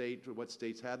on the state, what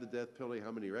states have the death penalty,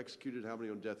 how many are executed, how many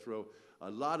on death row. A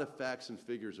lot of facts and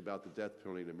figures about the death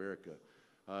penalty in America.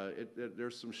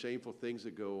 There's some shameful things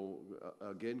that go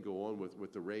on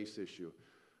with the race issue.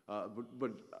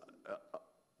 But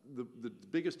the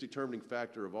biggest determining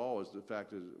factor of all is the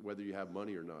fact is whether you have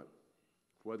money or not,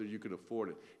 whether you can afford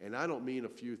it. And I don't mean a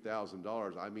few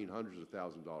 $1,000s, I mean hundreds of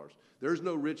 $1,000s. There's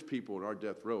no rich people in our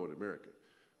death row in America.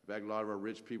 In fact, a lot of our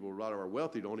rich people, a lot of our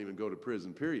wealthy don't even go to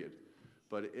prison, period.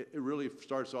 But it really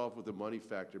starts off with the money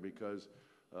factor because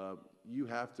you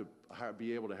have to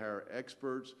be able to hire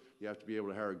experts, you have to be able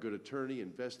to hire a good attorney,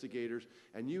 investigators,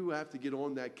 and you have to get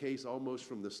on that case almost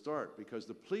from the start because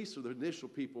the police are the initial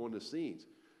people on the scenes.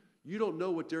 You don't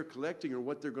know what they're collecting or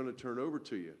what they're going to turn over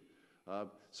to you.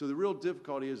 So the real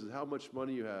difficulty is how much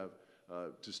money you have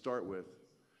to start with.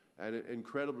 And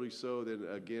incredibly so, then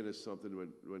again, is something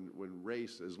when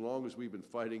race, as long as we've been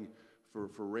fighting for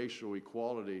racial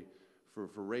equality, for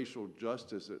racial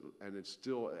justice, and it's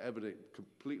still evident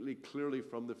completely clearly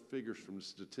from the figures, from the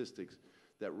statistics,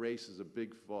 that race is a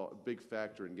big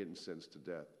factor in getting sentenced to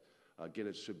death. Again,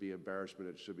 it should be embarrassment.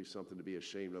 It should be something to be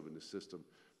ashamed of in the system.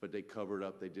 But they cover it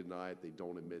up. They deny it. They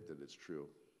don't admit that it's true.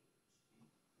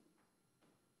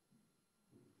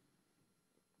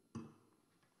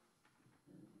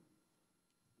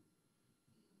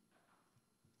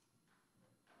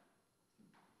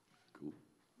 Cool.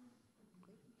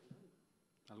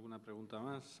 ¿Alguna pregunta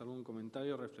más? ¿Algún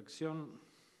comentario, reflexión?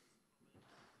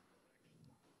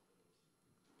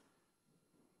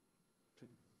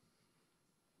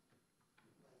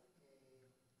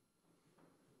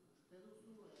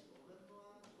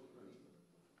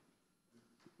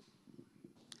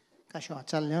 Kaixo,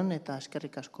 atxaldeon eta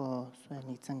eskerrik asko zuen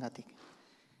hitzengatik.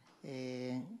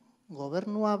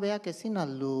 Gobernua beak ezin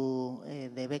aldu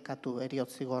debekatu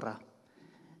heriotz zigorra.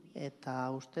 Eta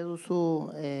uste duzu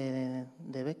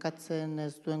debekatzen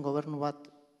ez duen gobernu bat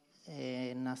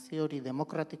nazio hori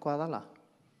demokratikoa dela?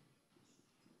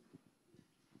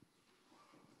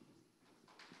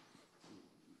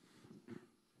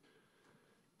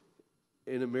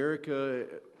 In America,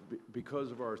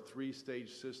 because of our three-stage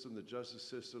system, the justice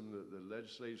system, the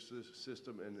legislative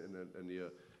system, and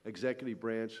the executive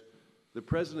branch, the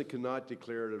president cannot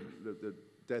declare the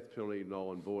death penalty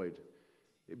null and void.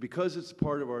 Because it's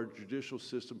part of our judicial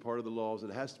system, part of the laws,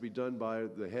 it has to be done by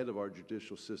the head of our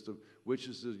judicial system, which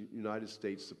is the United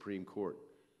States Supreme Court.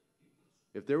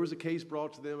 If there was a case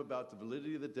brought to them about the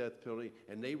validity of the death penalty,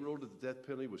 and they ruled that the death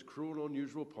penalty was cruel and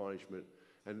unusual punishment,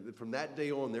 and from that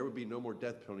day on, there would be no more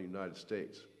death penalty in the United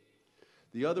States.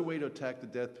 The other way to attack the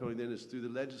death penalty then is through the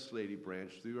legislative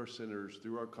branch, through our senators,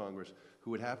 through our Congress, who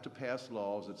would have to pass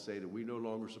laws that say that we no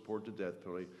longer support the death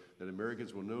penalty, that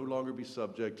Americans will no longer be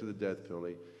subject to the death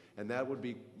penalty, and that would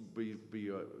be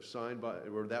signed by,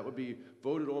 or that would be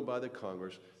voted on by the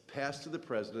Congress, passed to the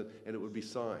president, and it would be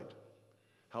signed.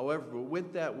 However, if it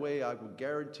went that way, I would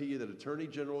guarantee you that attorney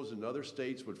generals in other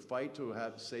states would fight to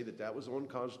say that that was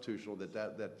unconstitutional,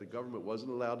 that the government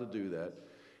wasn't allowed to do that,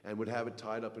 and would have it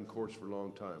tied up in courts for a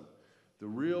long time. The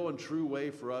real and true way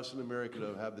for us in America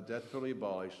to have the death penalty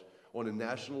abolished on a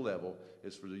national level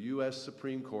is for the U.S.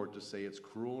 Supreme Court to say it's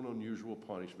cruel and unusual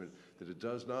punishment, that it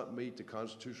does not meet the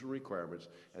constitutional requirements,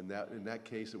 and that in that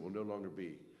case it will no longer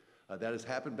be. That has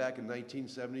happened back in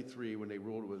 1973 when they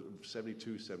ruled it was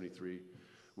 73,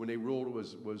 when they ruled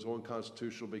it was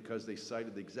unconstitutional because they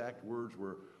cited the exact words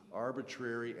were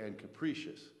arbitrary and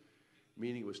capricious,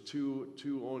 meaning it was too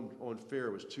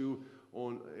unfair,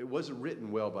 it wasn't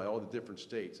written well by all the different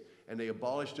states. And they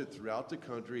abolished it throughout the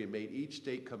country and made each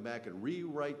state come back and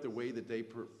rewrite the way that they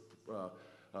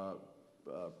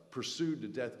pursued the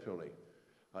death penalty.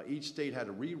 Each state had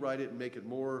to rewrite it and make it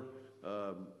more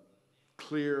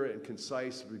clear and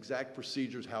concise, exact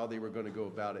procedures, how they were going to go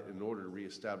about it in order to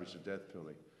reestablish the death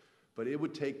penalty. But it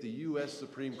would take the U.S.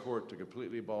 Supreme Court to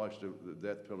completely abolish the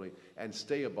death penalty and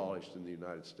stay abolished in the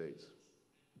United States.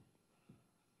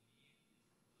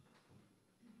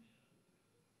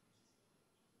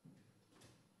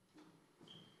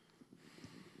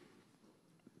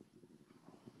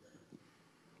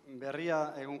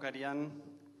 Berria egunkarian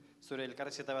zure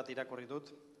elkarrizketa bat irakurri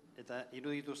dut, eta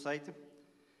iruditu zait,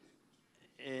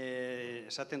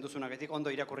 esaten duzunagatik ondo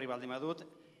irakurri baldin badut,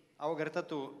 hau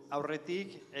gertatu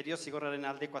aurretik heriotz zigorraren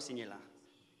aldekoa zinela.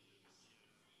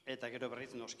 Eta gero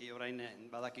berriz noski orain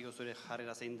badakigu zure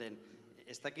jarrera zein den.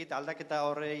 Ez dakit aldaketa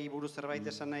horrei buruz zerbait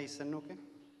esan nahi zenuke?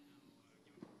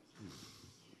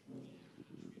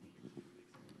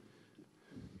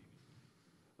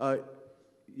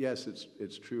 Yes,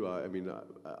 it's true. I mean,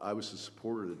 I was a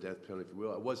supporter of the death penalty, if you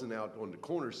will. I wasn't out on the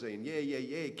corner saying,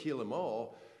 yeah, kill them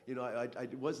all. You know, I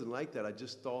wasn't like that. I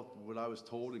just thought what I was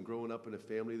told, and growing up in a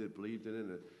family that believed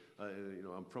in it. You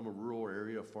know, I'm from a rural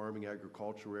area, a farming,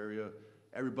 agricultural area.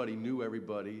 Everybody knew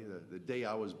everybody. The day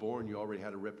I was born, you already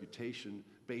had a reputation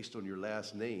based on your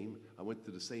last name. I went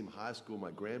to the same high school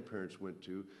my grandparents went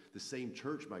to, the same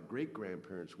church my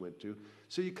great-grandparents went to.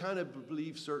 So you kind of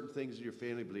believe certain things that your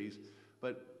family believes.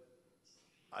 But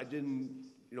I didn't,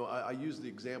 you know, I used the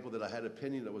example that I had an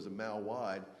opinion that was a mile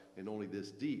wide and only this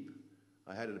deep.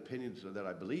 I had an opinion that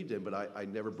I believed in, but I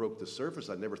never broke the surface.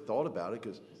 I never thought about it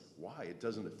because why? It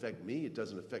doesn't affect me. It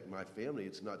doesn't affect my family.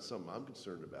 It's not something I'm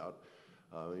concerned about.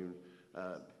 And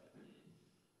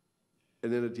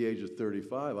then at the age of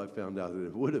 35, I found out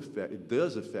that it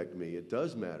does affect me. It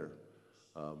does matter.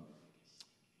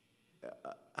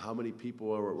 How many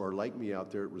people are like me out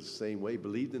there? It was the same way,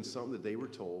 believed in something that they were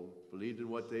told, believed in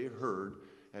what they heard,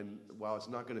 and while it's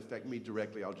not going to affect me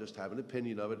directly, I'll just have an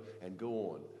opinion of it and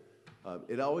go on.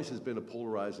 It always has been a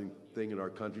polarizing thing in our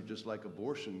country, just like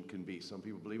abortion can be. Some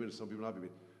people believe in it, some people not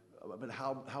believe it. But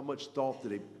how much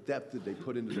depth did they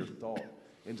put into their thought,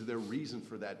 into their reason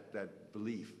for that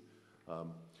belief?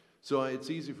 So it's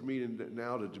easy for me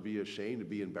now to be ashamed, to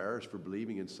be embarrassed for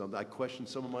believing in something. I questioned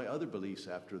some of my other beliefs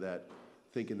after that,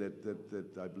 thinking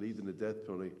that I believed in the death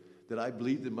penalty, that I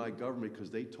believed in my government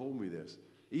because they told me this.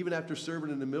 Even after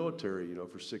serving in the military, you know,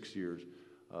 for 6 years,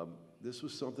 this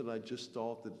was something I just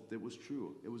thought that was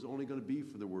true. It was only going to be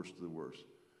for the worst of the worst.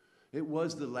 It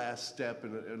was the last step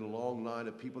in a long line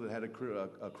of people that had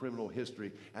a criminal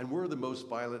history, and we're the most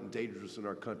violent and dangerous in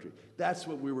our country. That's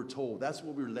what we were told. That's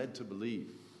what we were led to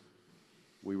believe.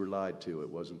 We were lied to. It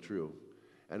wasn't true.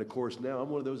 And of course, now I'm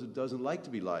one of those that doesn't like to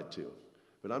be lied to.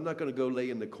 But I'm not going to go lay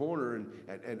in the corner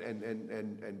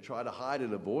and try to hide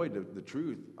and avoid the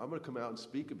truth. I'm going to come out and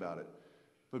speak about it.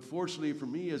 But fortunately for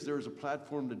me, is there's a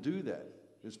platform to do that.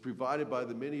 It's provided by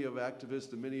the many of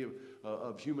activists and many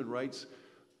of human rights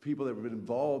people that have been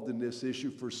involved in this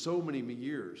issue for so many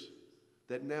years,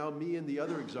 that now me and the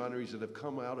other exonerees that have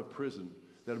come out of prison,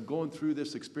 that have gone through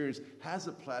this experience, has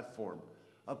a platform,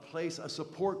 a place, a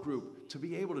support group to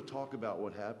be able to talk about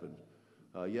what happened.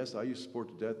 Yes, I used to support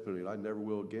the death penalty, and I never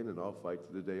will again, and I'll fight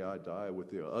to the day I die with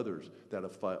the others that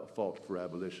have fought for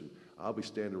abolition. I'll be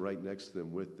standing right next to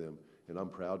them with them, and I'm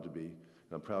proud to be.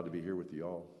 And I'm proud to be here with you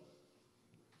all.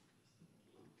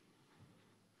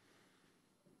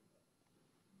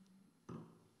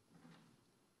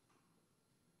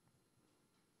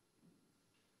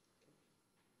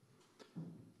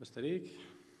 Besterik?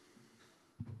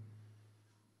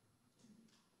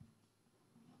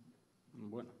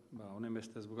 Bueno, honen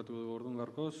bestez bukatuko dugu orduan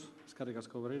gaurkoz. Eskerrik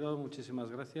asko berriro, muchísimas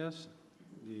gracias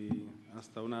y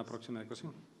hasta una próxima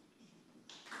ocasión.